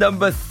 guest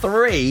number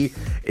 3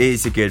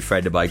 is a good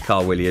friend of mine,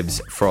 Carl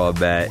Williams from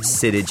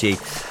Synergy.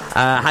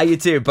 How you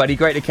doing, buddy?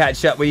 Great to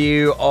catch up with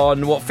you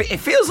on what it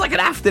feels like an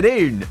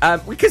afternoon.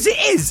 Because it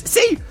is.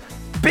 See?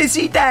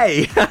 Busy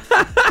day.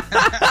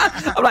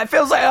 I'm like,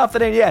 feels like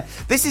afternoon, yeah.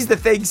 This is the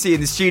thing, see,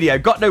 in the studio.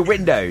 Got no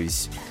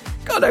windows.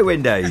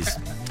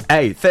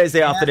 Hey,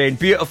 Thursday afternoon,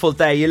 beautiful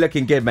day. You're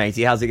looking good,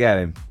 matey. How's it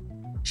going?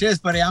 Cheers,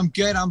 buddy. I'm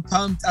good. I'm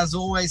pumped as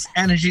always.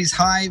 Energy's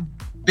high.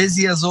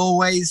 Busy as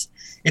always.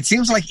 It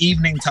seems like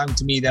evening time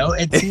to me, though.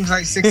 It seems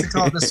like 6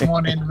 o'clock this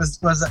morning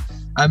was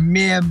a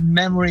mere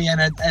memory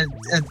and a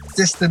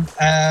distant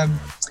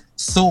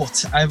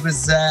thought.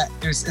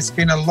 It's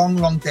been a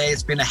long day.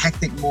 It's been a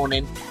hectic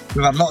morning.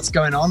 We've had lots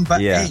going on,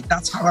 but hey,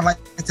 that's how I like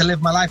to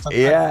live my life.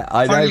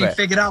 I finally know,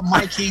 figured out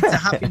my key to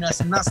happiness,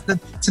 and that's to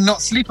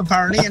not sleep,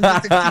 apparently, and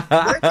just to keep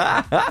working.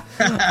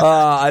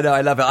 I know, I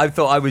love it. I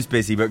thought I was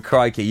busy, but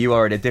crikey, you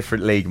are in a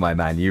different league, my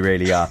man. You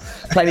really are.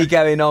 Plenty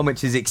going on,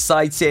 which is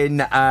exciting.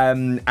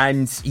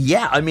 And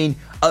yeah, I mean,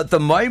 at the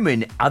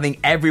moment, I think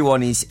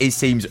everyone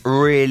seems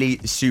really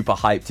super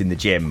hyped in the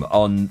gym.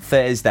 On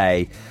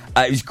Thursday,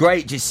 it was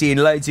great just seeing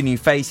loads of new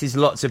faces,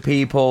 lots of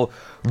people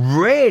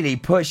really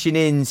pushing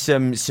in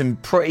some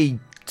pretty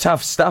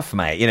tough stuff,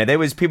 mate. You know, there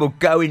was people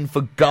going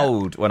for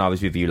gold when I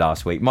was with you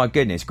last week. My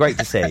goodness, great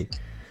to see.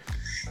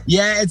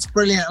 Yeah, it's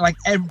brilliant. Like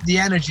the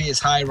energy is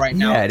high right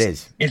now. Yeah,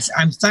 it is.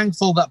 I'm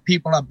thankful that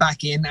people are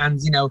back in,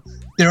 and you know,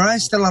 there are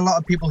still a lot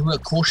of people who are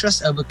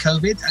cautious over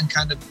COVID and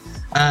kind of,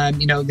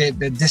 you know, the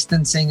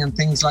distancing and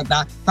things like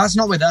that. That's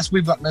not with us.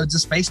 We've got loads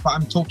of space, but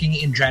I'm talking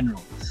in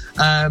general.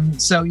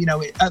 So you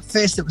know, at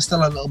first it was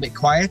still a little bit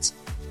quiet,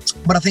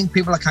 but I think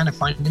people are kind of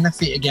finding their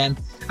feet again,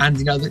 and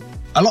you know,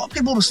 a lot of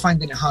people was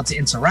finding it hard to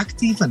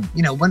interact even.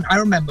 You know, when I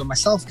remember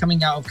myself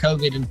coming out of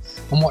COVID and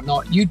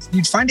whatnot, you'd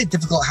find it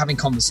difficult having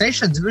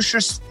conversations. It was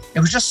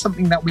just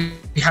something that we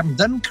hadn't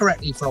done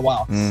correctly for a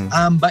while.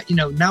 But you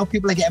know, now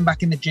people are getting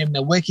back in the gym,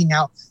 they're working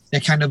out,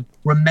 they're kind of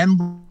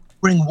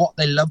remembering what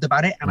they loved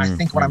about it. And I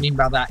think what I mean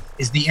by that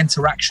is the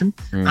interaction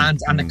and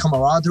the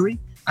camaraderie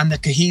and the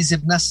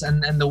cohesiveness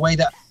and the way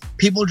that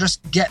people just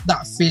get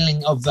that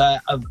feeling of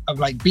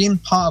like being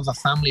part of a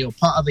family or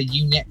part of a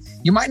unit.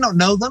 You might not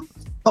know them,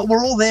 but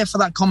we're all there for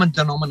that common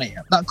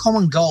denominator, that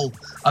common goal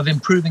of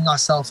improving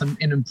ourselves and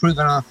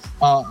improving our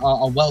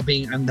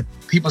well-being and the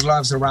people's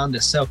lives around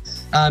us. So,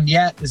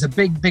 there's a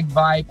big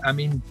vibe. I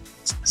mean,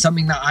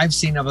 something that I've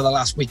seen over the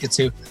last week or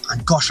two,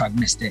 and gosh, I've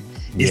missed it,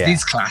 is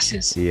these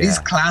classes. Yeah. These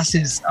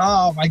classes,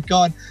 oh my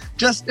God,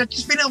 just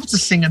being able to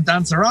sing and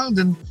dance around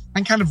and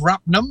kind of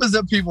rap numbers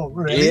at people,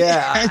 really.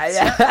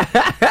 Yeah.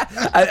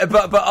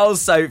 but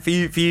also for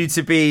you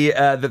to be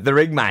the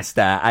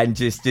ringmaster and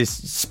just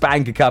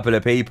spank a couple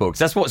of people, because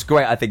that's what's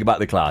great, I think, about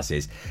the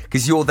classes,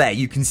 because you're there,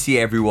 you can see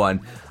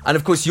everyone, and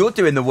of course you're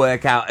doing the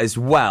workout as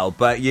well,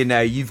 but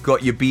you've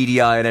got your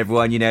beady eye on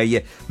everyone,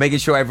 you're making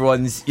sure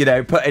everyone's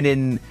putting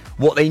in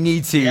what they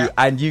need to,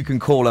 and you can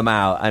call them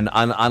out, and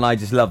I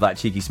just love that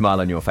cheeky smile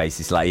on your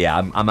face. It's like,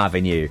 I'm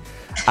having you.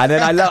 And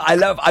then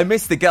I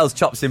miss the girls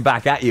chopsing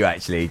back at you,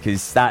 actually,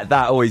 because that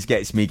always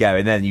gets me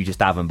going. Then you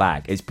just have them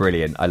back. It's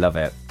brilliant. I love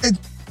it.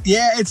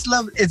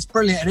 It's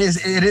brilliant.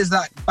 It is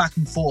that back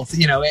and forth.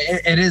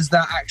 It is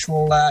that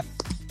actual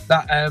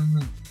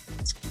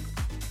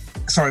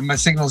sorry, my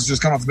signal's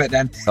just gone off a bit.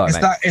 Then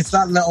it's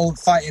that little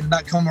fighting,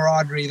 that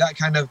camaraderie, that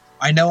kind of.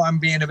 I know I'm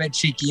being a bit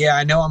cheeky. Yeah,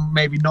 I know I'm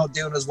maybe not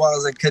doing as well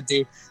as I could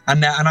do,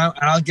 and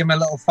I'll give them a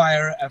little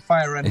fire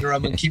under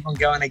them and keep on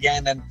going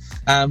again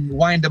and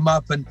wind them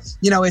up. And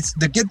it's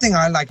the good thing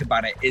I like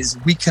about it is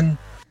we can.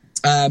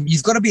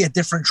 You've got to be a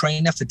different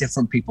trainer for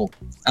different people,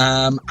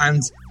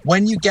 and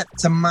when you get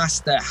to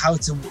master how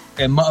to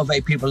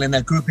motivate people in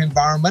a group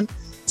environment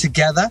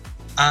together,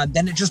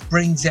 then it just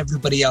brings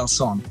everybody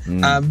else on.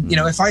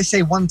 If I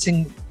say one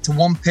thing to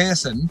one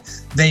person,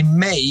 they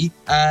may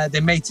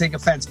take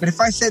offense, but if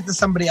I say it to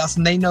somebody else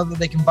and they know that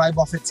they can vibe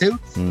off it too,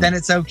 then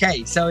it's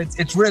okay. So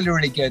it's really,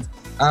 really good.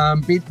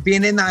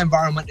 Being in that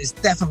environment is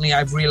definitely,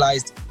 I've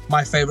realized,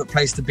 my favorite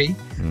place to be,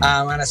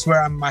 and it's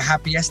where I'm my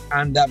happiest,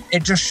 and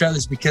it just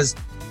shows, because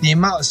the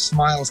amount of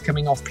smiles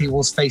coming off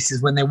people's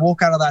faces when they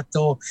walk out of that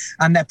door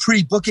and they're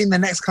pre-booking the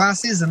next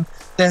classes, and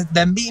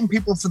they're meeting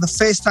people for the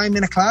first time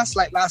in a class,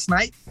 like last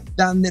night.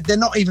 Then they're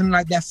not even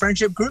like their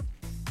friendship group,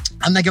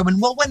 and they're going,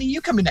 well, when are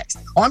you coming next?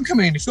 Oh, I'm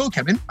coming in. If you're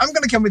coming, I'm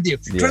going to come with you.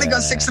 Do you want to go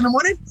 6 a.m?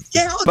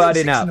 Yeah, I'll go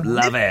 6 a.m.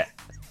 Love it.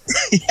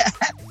 Yeah,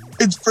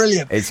 it's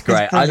brilliant. It's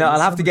great. I know.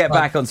 I'll have to get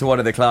back onto one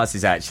of the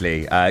classes,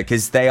 actually,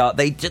 because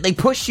they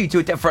push you to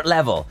a different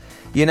level.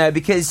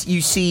 Because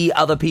you see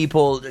other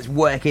people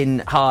working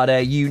harder,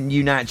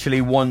 you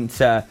naturally want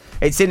to.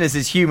 It's in us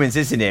as humans,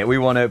 isn't it? We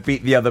want to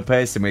beat the other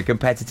person. We're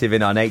competitive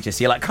in our nature.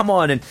 So you're like, come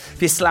on. And if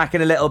you're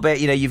slacking a little bit,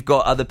 you've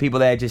got other people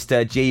there just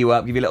to G you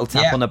up, give you a little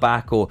tap on the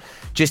back, or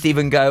just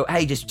even go,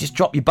 hey, just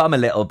drop your bum a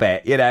little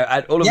bit,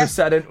 and all of a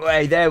sudden,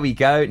 hey, there we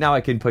go. Now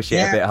I can push it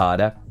a bit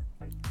harder.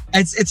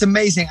 It's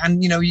amazing.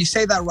 And, you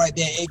say that right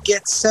there. It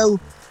gets so,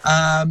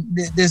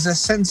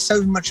 there's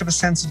so much of a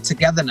sense of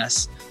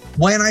togetherness.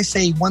 When I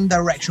say one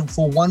direction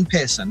for one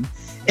person,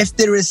 if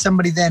there is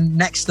somebody then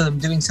next to them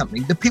doing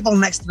something, the people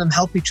next to them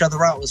help each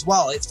other out as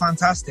well. It's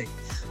fantastic.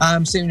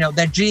 So,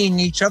 they're G'ing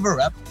each other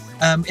up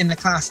in the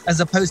class, as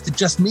opposed to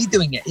just me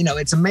doing it.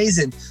 It's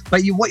amazing.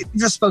 But what you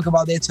just spoke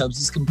about there, Tobes,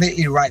 is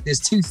completely right. There's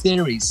two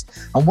theories,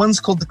 and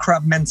one's called the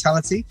crab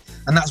mentality,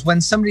 and that's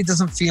when somebody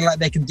doesn't feel like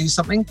they can do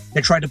something,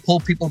 they try to pull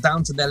people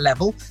down to their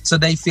level, so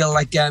they feel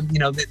like they're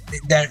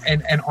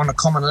on a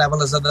common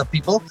level as other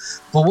people.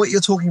 But what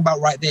you're talking about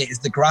right there is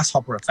the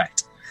grasshopper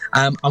effect.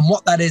 And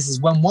what that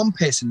is when one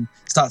person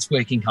starts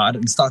working hard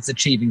and starts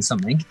achieving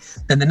something,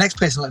 then the next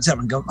person looks up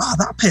and goes, oh,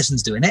 that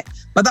person's doing it,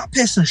 but that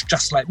person's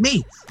just like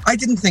me. I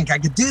didn't think I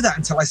could do that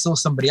until I saw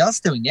somebody else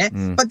doing it.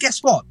 But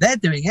guess what? They're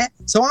doing it,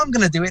 so I'm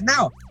going to do it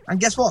now. And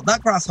guess what?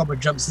 That grasshopper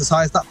jumps as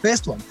high as that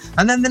first one.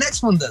 And then the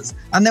next one does.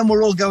 And then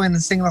we're all going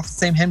and singing off the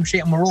same hymn sheet,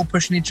 and we're all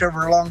pushing each other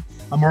along,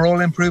 and we're all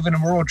improving,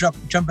 and we're all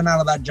jumping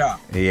out of that jar.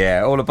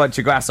 Yeah, all a bunch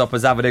of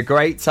grasshoppers having a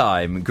great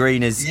time.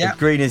 Green as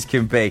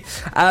can be.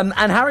 And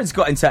Harrod's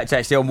got in touch,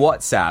 actually, on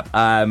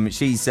WhatsApp.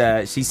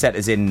 She sent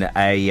us in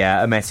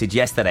a message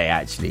yesterday,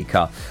 actually,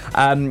 Carl,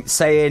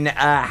 saying,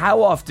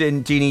 how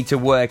often do you need to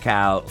work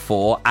out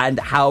for, and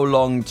how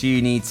long do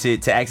you need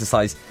to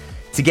exercise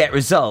to get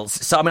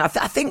results? So, I mean, I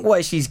think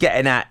what she's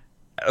getting at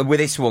with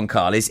this one,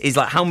 Carl, is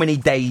like, how many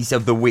days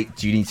of the week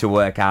do you need to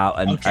work out,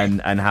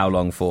 and how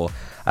long for?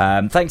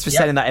 Thanks for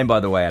sending that in, by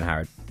the way, Anne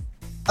Harrod.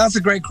 That's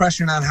a great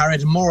question, Anne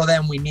Harrod. More of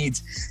them we need.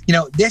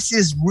 This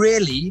is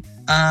really,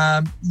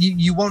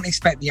 you won't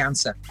expect the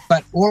answer,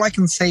 but all I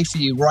can say for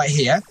you right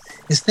here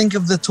is think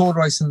of the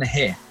tortoise and the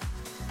hare.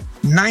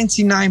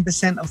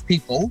 99% of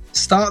people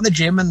start the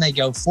gym and they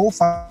go 4,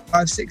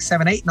 5, 6,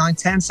 7, 8, 9,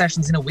 10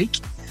 sessions in a week,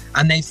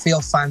 and they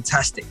feel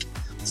fantastic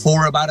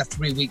for about a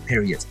 3-week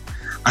period.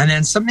 And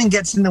then something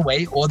gets in the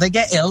way, or they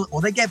get ill, or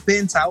they get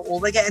burnt out,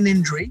 or they get an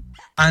injury,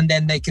 and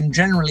then they can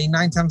generally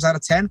 9 times out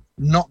of 10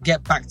 not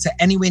get back to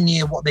anywhere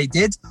near what they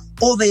did,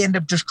 or they end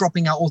up just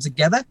dropping out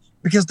altogether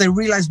because they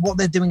realize what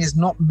they're doing is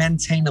not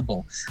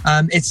maintainable.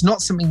 It's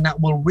not something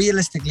that will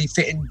realistically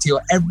fit into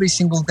your every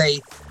single day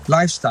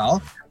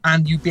lifestyle.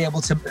 and you'd be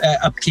able to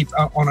upkeep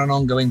on an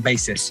ongoing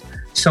basis.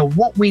 So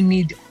what we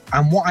need,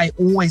 and what I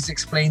always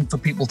explain for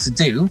people to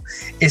do,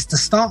 is to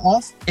start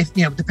off, if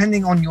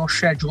depending on your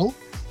schedule,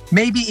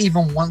 maybe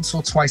even once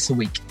or twice a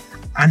week,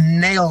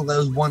 and nail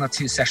those 1 or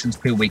 2 sessions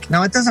per week.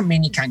 Now, it doesn't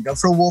mean you can't go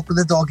for a walk with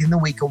a dog in the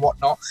week or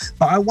whatnot,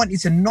 but I want you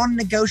to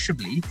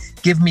non-negotiably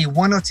give me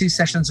 1 or 2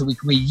 sessions a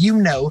week where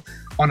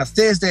on a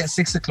Thursday at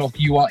 6 o'clock,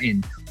 you are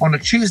in. On a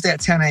Tuesday at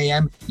 10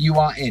 a.m., you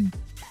are in.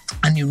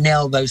 And you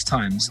nail those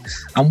times.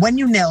 And when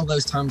you nail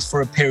those times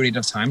for a period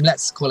of time,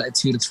 let's call it a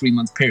 2 to 3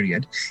 month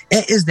period,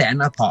 it is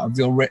then a part of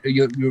your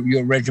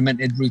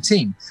regimented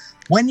routine.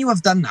 When you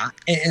have done that,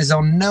 it is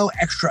on no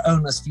extra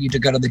onus for you to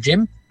go to the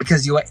gym,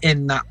 because you are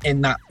in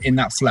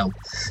that flow.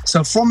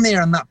 So from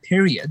there in that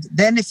period,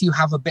 then if you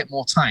have a bit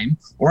more time,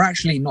 or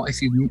actually not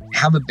if you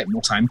have a bit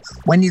more time,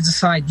 when you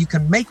decide you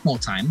can make more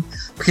time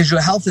because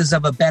your health is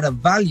of a better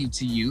value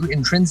to you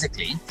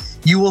intrinsically,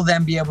 you will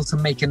then be able to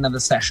make another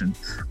session.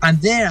 And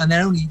then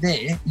only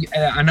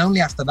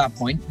after that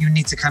point, you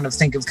need to kind of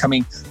think of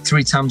coming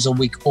 3 times a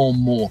week or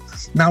more.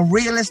 Now,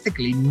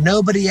 realistically,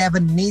 nobody ever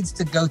needs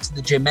to go to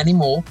the gym any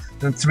more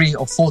than 3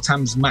 or 4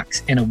 times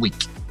max in a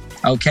week.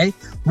 Okay,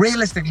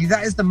 realistically,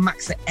 that is the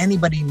max that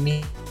anybody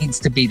needs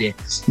to be there.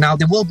 Now,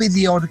 there will be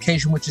the odd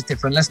occasion which is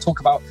different. Let's talk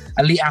about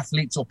elite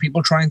athletes or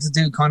people trying to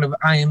do kind of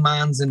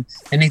Ironmans and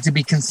they need to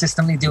be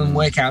consistently doing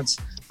workouts.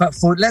 But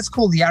for, let's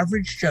call the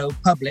average Joe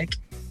public,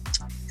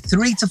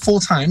 3 to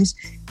 4 times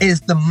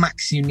is the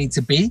max you need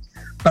to be.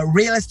 But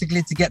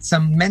realistically, to get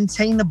some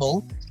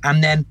maintainable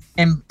and then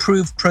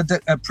improved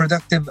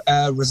productive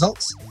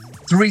results,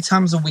 3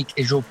 times a week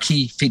is your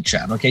key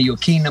feature, okay? Your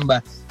key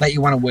number that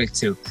you want to work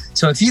to.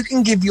 So if you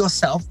can give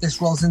yourself,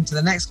 this rolls into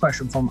the next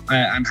question from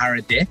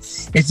Anharid there,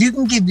 if you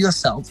can give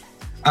yourself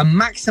a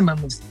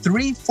maximum of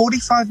 3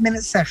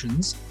 45-minute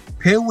sessions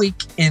per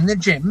week in the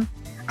gym,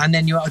 and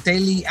then your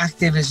daily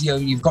active is,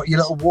 you've got your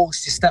little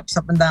walks, your steps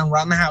up and down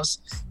around the house,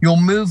 you're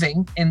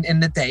moving in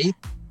the day,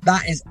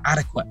 that is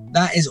adequate.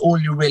 That is all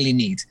you really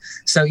need.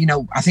 So,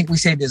 I think we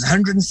say there's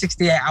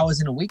 168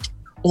 hours in a week.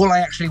 All I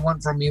actually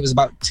want from you is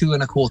about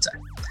 2.25.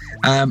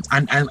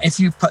 And if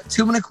you put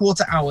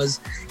 2.25 hours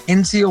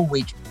into your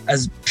week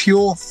as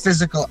pure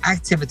physical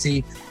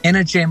activity in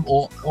a gym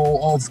or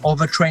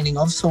of a training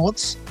of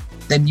sorts,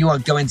 then you are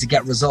going to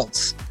get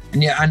results.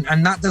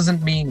 And that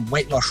doesn't mean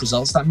weight loss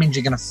results. That means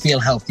you're going to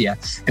feel healthier.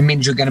 It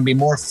means you're going to be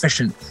more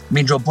efficient. It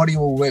means your body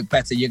will work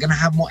better. You're going to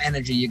have more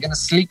energy. You're going to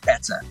sleep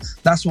better.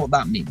 That's what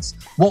that means.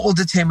 What will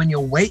determine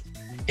your weight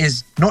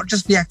is not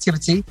just the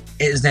activity,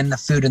 it is then the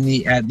food and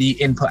the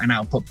input and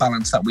output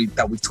balance that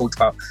we've talked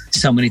about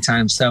so many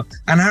times. So,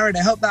 and Harold,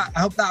 I hope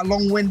that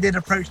long-winded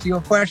approach to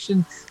your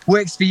question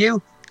works for you.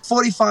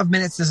 45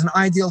 minutes is an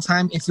ideal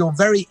time if you're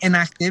very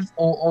inactive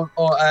or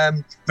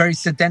very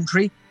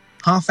sedentary.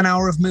 Half an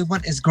hour of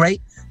movement is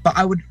great, but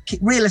I would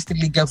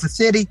realistically go for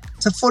 30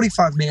 to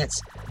 45 minutes,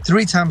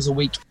 3 times a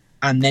week,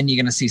 and then you're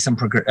going to see some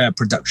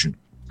production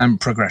and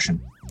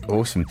progression.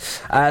 Awesome.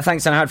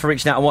 Thanks, Anhad, for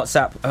reaching out on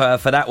WhatsApp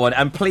for that one.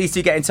 And please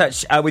do get in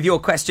touch with your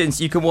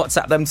questions. You can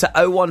WhatsApp them to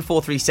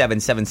 01437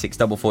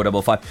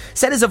 764455.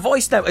 Send us a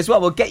voice note as well.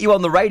 We'll get you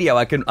on the radio.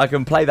 I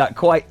can play that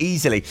quite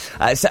easily.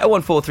 So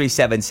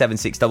 01437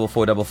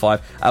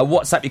 764455.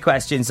 WhatsApp your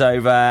questions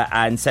over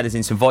and send us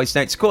in some voice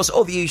notes. Of course,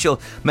 all the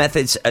usual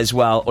methods as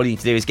well. All you need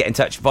to do is get in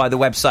touch via the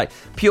website,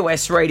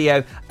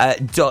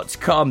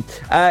 purewestradio.com.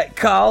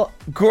 Carl,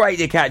 great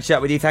to catch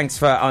up with you. Thanks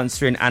for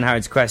answering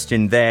Anharid's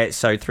question there.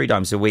 So 3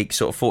 times a week,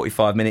 sort of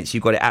 45 minutes.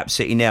 You've got it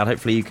absolutely nailed.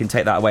 Hopefully you can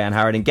take that away,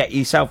 Anharid, and get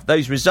yourself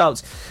those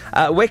results.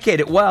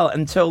 Wicked. Well,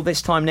 until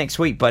this time next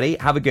week, buddy,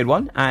 have a good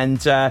one,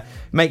 and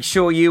make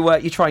sure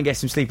you try and get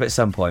some sleep at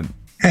some point.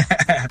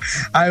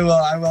 I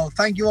will.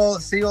 Thank you all.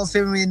 See you all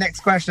soon with your next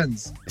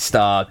questions.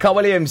 Star. Carl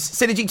Williams,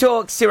 Synergy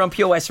Talks here on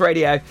Pure West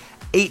Radio.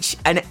 Each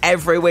and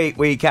every week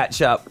we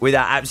catch up with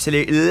that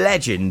absolute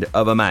legend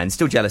of a man.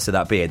 Still jealous of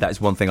that beard. That is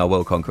one thing I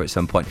will conquer at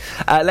some point.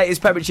 Latest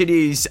Pembrokeshire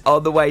news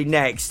on the way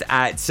next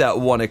at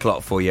 1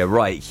 o'clock for you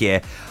right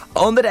here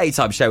on the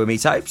daytime show with me,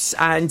 Topes.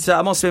 And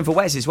I'm also in for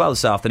Wes as well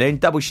this afternoon.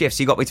 Double shifts.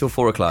 You got me till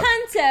 4 o'clock.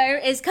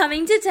 Panto is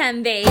coming to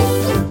Tenby.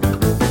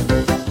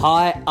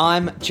 Hi,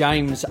 I'm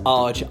James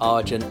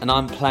Argent and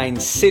I'm playing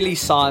Silly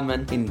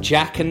Simon in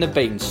Jack and the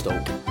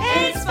Beanstalk.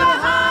 It's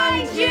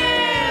behind you!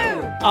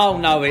 Oh,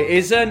 no, it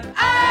isn't.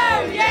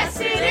 Oh, yes,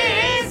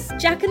 it is!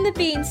 Jack and the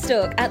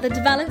Beanstalk at the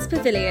De Valence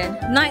Pavilion,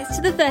 nights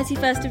to the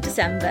 31st of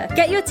December.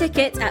 Get your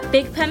tickets at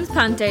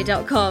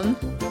bigpemspanto.com.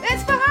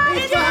 It's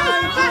behind you!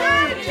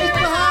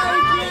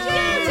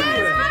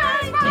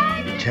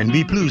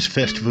 Tenby Blues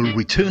Festival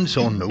returns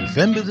on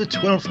November the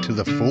 12th to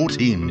the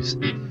 14th,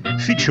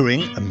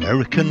 featuring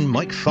American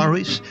Mike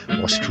Farris,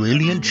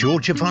 Australian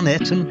Georgia Van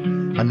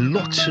Etten, and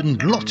lots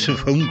of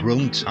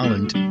homegrown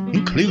talent,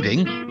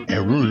 including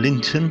Errol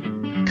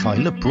Linton,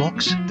 Kyla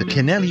Brox, the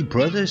Kennelly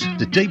Brothers,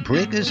 the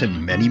Daybreakers,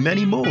 and many,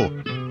 many more.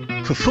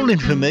 For full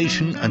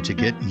information and to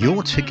get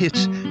your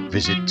tickets,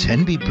 visit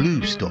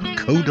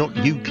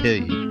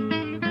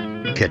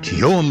tenbyblues.co.uk. Get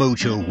your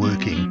mojo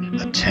working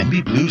at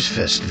Tenby Blues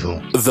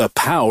Festival. The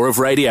power of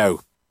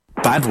radio.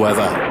 bad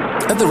weather,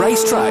 at the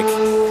racetrack,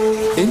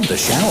 in the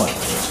shower.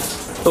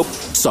 Oh,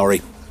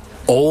 sorry.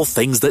 All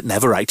things that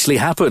never actually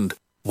happened.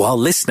 While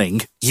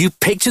listening, you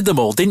pictured them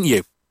all, didn't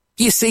you?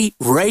 You see,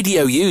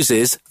 radio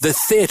uses the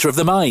theatre of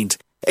the mind.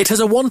 It has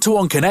a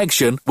one-to-one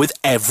connection with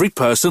every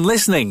person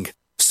listening.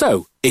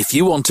 So, if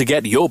you want to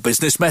get your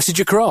business message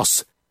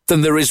across,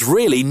 then there is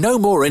really no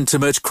more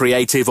intimate,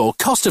 creative or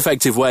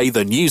cost-effective way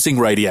than using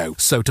radio.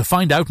 So to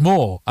find out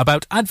more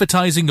about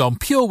advertising on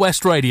Pure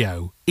West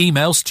Radio,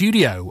 email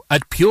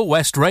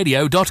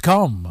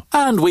studio@purewestradio.com.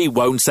 And we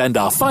won't send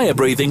our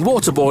fire-breathing,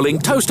 water-boiling,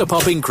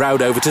 toaster-popping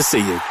crowd over to see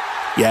you.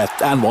 Yeah,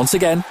 and once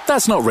again,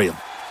 that's not real.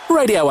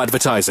 Radio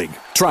advertising.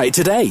 Try it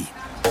today.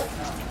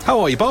 How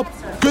are you, Bob?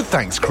 Good,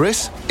 thanks,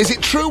 Chris. Is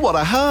it true what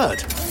I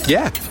heard?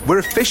 Yeah, we're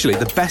officially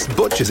the best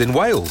butchers in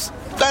Wales.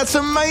 That's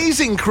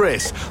amazing,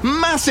 Chris.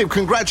 Massive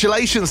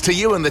congratulations to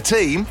you and the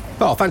team.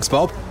 Oh, thanks,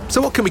 Bob. So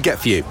what can we get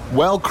for you?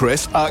 Well,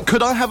 Chris,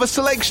 could I have a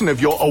selection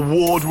of your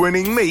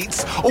award-winning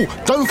meats? Oh,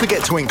 don't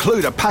forget to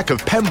include a pack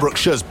of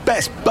Pembrokeshire's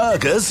best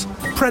burgers.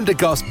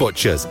 Prendergast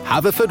Butchers,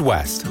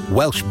 Haverfordwest,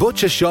 Welsh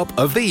Butcher Shop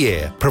of the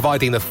Year,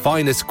 providing the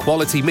finest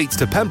quality meats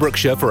to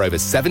Pembrokeshire for over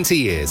 70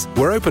 years.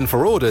 We're open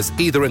for orders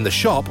either in the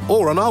shop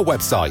or on our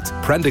website,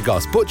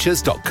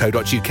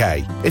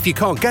 prendergastbutchers.co.uk. If you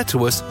can't get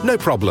to us, no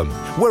problem.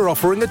 We're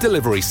offering a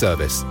delivery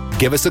service.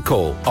 Give us a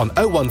call on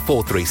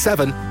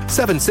 01437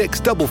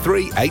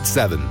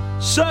 763387.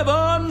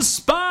 Seven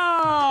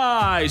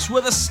Spice,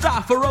 where the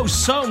staff are oh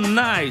so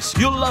nice.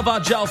 You'll love our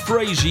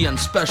jalfrezi and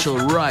special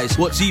rice.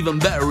 What's even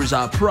better is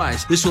our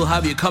price. This will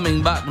have you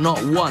coming back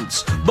not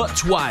once, but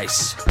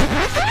twice.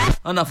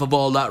 Enough of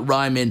all that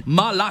rhyming.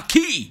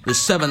 Malaki! The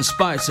Seven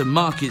Spice of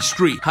Market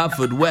Street,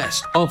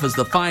 Haverfordwest, offers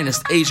the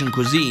finest Asian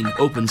cuisine,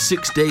 open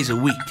 6 days a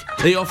week.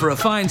 They offer a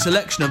fine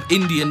selection of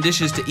Indian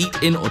dishes to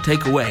eat in or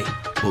take away.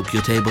 Book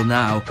your table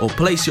now or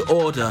place your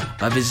order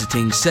by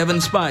visiting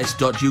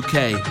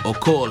sevenspice.uk or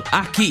call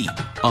Aki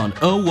on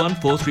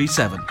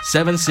 01437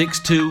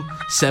 762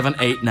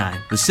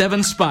 789. The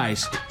Seven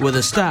Spice, where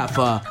the staff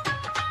are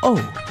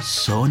oh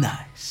so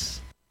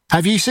nice.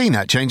 Have you seen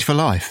that Change for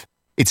Life?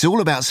 It's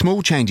all about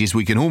small changes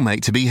we can all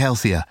make to be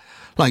healthier,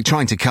 like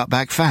trying to cut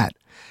back fat.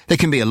 There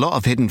can be a lot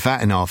of hidden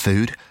fat in our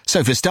food,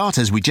 so for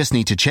starters we just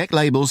need to check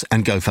labels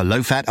and go for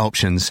low-fat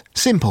options.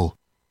 Simple.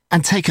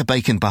 And take a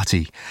bacon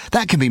butty.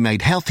 That can be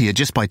made healthier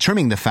just by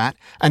trimming the fat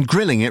and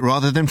grilling it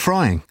rather than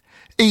frying.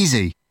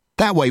 Easy.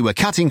 That way we're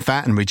cutting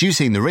fat and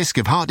reducing the risk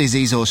of heart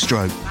disease or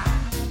stroke.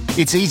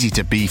 It's easy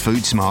to be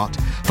food smart.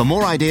 For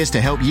more ideas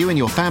to help you and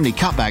your family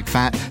cut back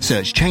fat,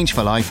 search Change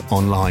for Life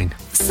online.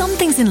 Some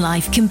things in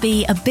life can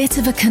be a bit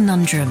of a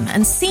conundrum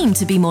and seem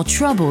to be more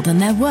trouble than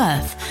they're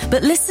worth.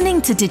 But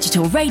listening to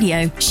digital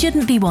radio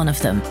shouldn't be one of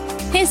them.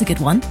 Here's a good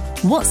one.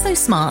 What's so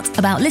smart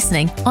about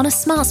listening on a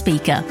smart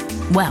speaker?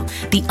 Well,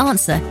 the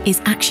answer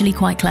is actually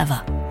quite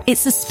clever.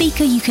 It's a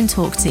speaker you can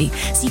talk to,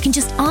 so you can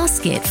just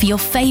ask it for your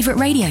favourite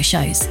radio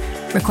shows.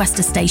 Request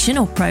a station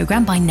or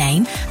programme by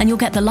name and you'll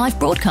get the live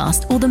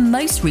broadcast or the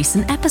most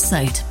recent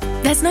episode.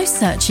 There's no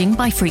searching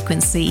by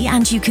frequency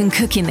and you can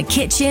cook in the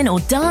kitchen or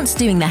dance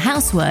doing the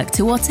housework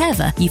to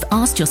whatever you've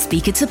asked your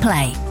speaker to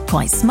play.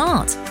 Quite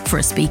smart for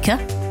a speaker.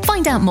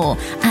 Find out more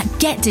at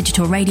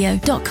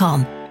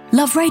getdigitalradio.com.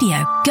 Love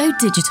radio. Go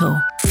digital.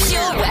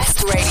 Pure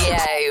West Radio.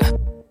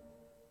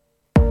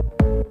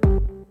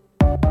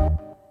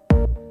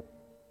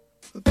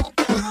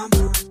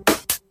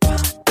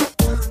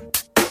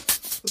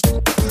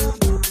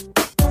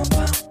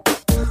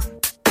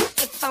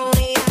 If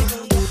only I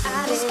could get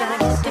out of this.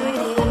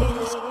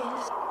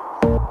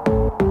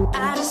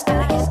 I just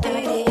gotta get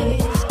through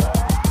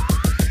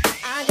this.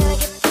 I gotta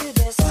get through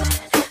this.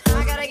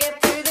 I gotta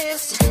get through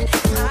this.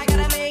 I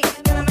gotta make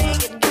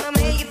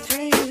it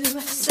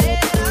through. Said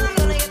I'm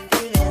gonna get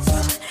through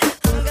this.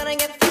 I'm gonna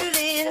get through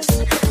this.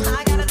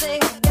 I gotta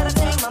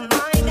take my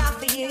mind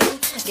off of you.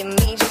 Give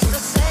me just a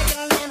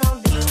second and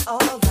I'll be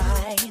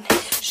alright.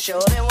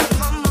 Sure there was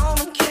one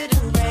moment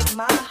couldn't break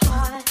my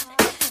heart.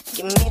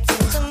 Give me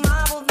till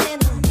tomorrow, then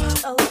I'll be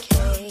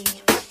okay.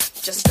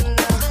 Just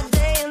another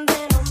day and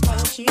then I'll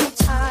hold you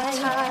tight.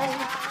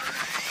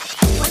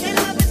 When your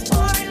love is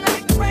pouring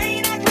like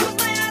rain, I close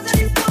my eyes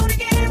and explode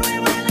again.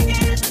 When will I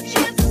get the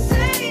chance to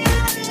say I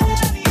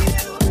love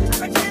you? I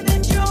pretend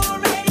that you're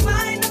already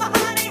mine, and my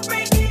heart ain't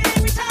breaking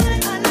every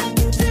time I look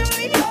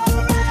into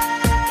your eyes.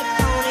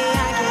 If only I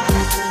could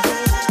get through this.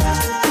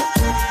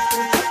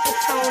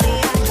 If only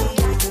I could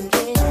get through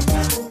this.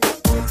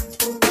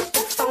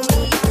 If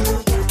only I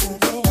could get through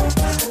this.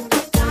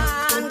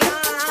 God,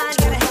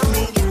 gotta help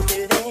me get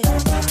through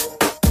this.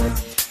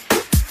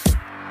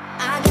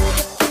 I gotta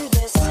get through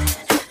this.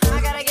 I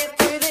gotta get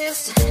through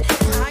this. I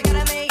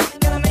gotta make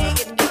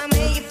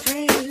it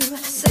through.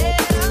 Said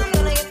I'm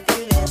gonna get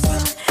through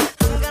this.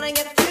 I'm gonna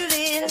get through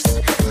this.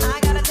 I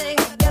gotta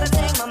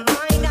take my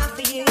mind off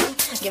of you.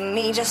 Give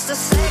me just a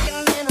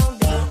second and I'll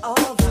be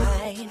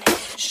alright.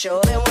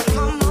 Sure there was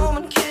one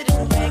moment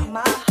couldn't break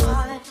my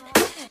heart.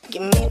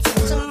 Give me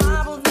till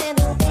tomorrow, then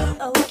I'll be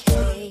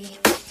okay.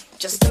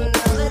 Just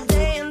another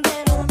day and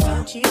then I'll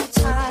hold you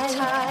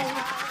tight.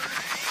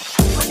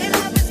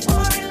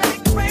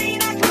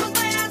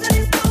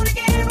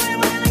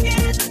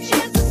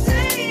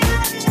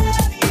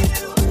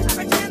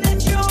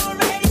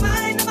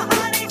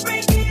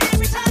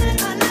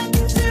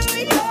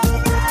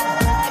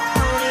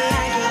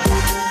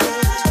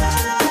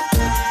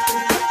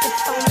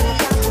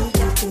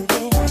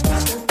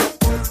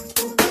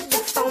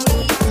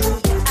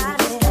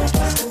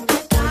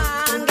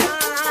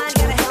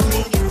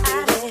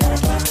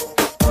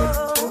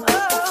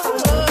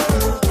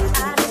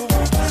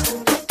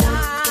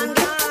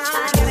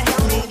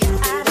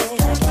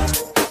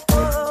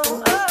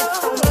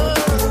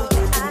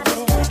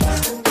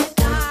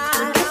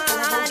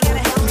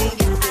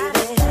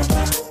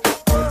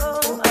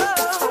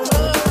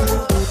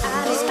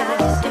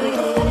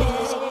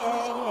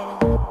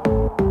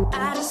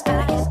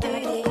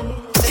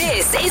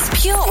 This is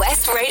Pure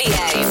West Radio.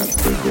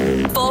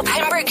 For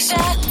Pembrokeshire,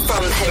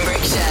 from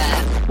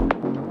Pembrokeshire.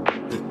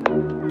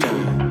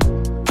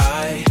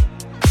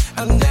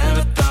 I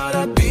never thought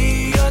I'd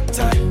be your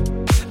type.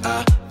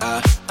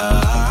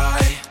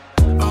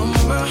 On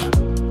my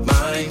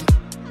mind,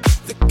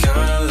 the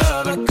kind of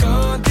love I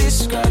can't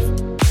describe.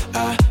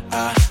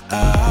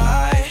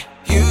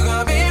 You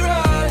got me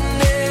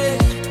running,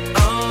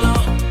 oh no,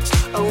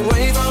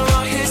 away from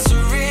our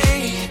history,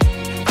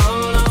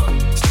 oh no,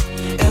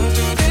 and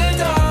through the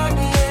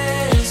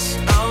darkness,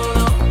 oh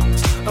no,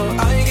 oh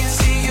I can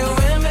see you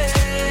in me.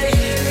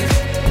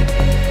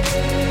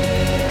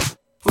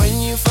 When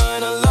you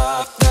find a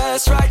love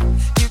that's right,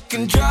 you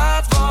can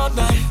drive all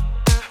night,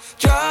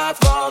 drive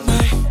all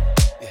night.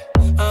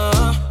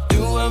 Do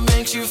what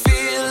makes you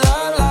feel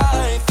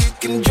alive. You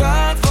can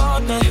drive all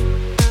night,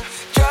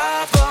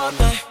 drive all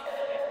night.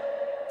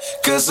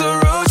 'Cause the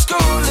road's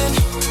calling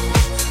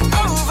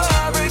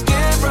over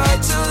again,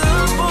 right till the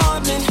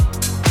morning,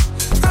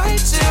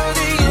 right till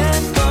the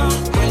end.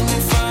 When you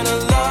find a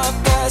love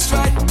that's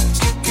right,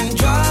 you can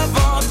drive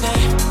all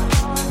night,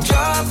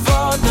 drive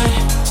all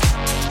night.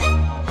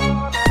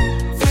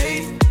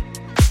 Faith,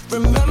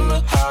 remember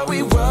how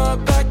we were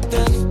back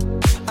then.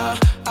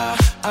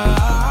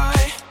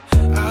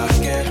 I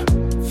get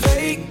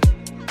fake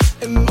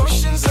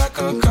emotions I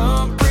can't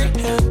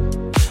comprehend.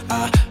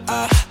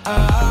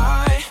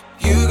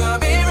 You got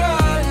me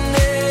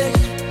running,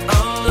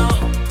 oh no,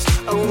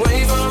 away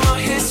from our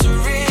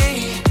history,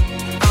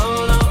 oh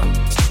no,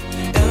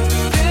 and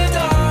through the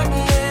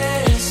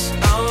darkness,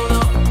 oh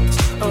no,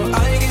 oh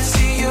I can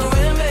see you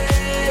in me,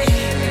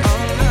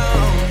 oh no.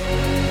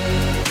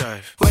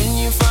 When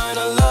you find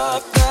a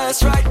love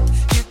that's right,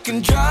 you can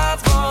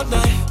drive all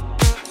night,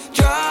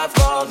 drive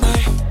all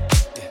night.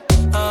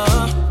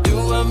 Do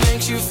what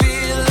makes you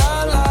feel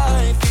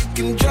alive. You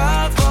can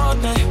drive all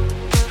night,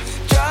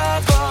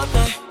 drive all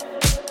night.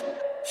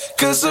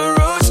 'Cause the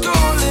road's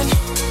calling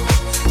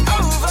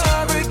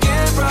over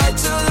again, right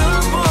till the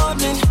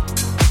morning,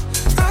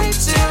 right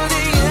till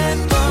the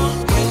end.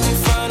 When you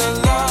find a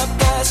love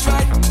that's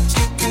right,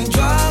 you can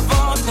drive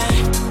all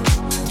night,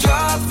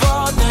 drive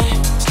all night.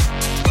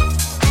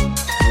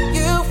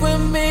 You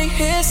and me,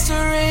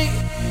 history.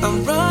 I'm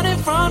running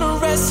from the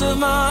rest of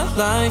my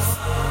life.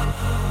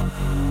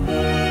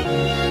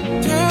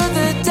 Through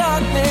the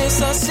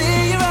darkness, I see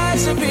your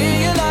eyes and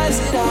realize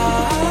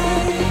that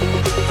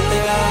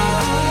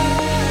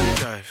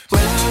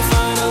when you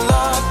find a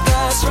love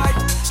that's right,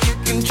 you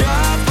can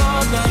drive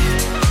all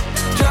night,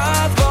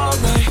 drive all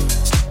night.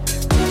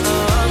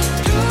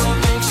 Do what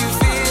makes you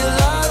feel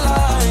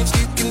alive.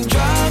 You can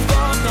drive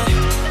all night,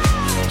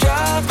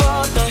 drive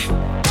all night.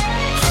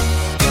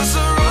 'Cause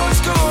the road's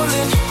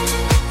calling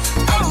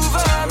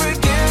over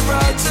again,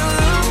 right till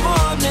the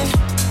morning,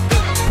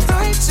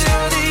 right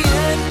till the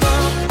end.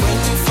 When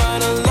you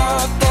find a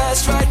love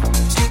that's right,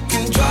 you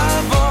can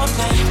drive all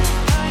night,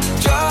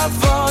 drive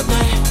all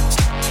night,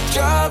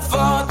 drive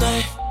all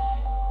night.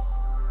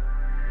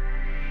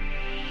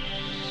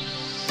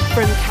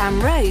 From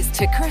Camrose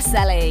to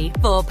Crossley,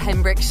 for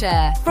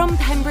Pembrokeshire. From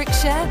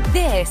Pembrokeshire,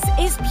 this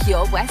is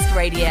Pure West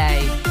Radio.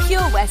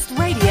 Pure West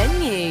Radio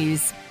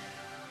News.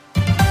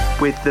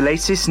 With the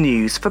latest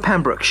news for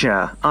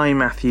Pembrokeshire, I'm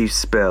Matthew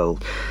Spill.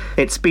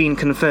 It's been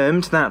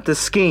confirmed that the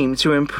scheme to improve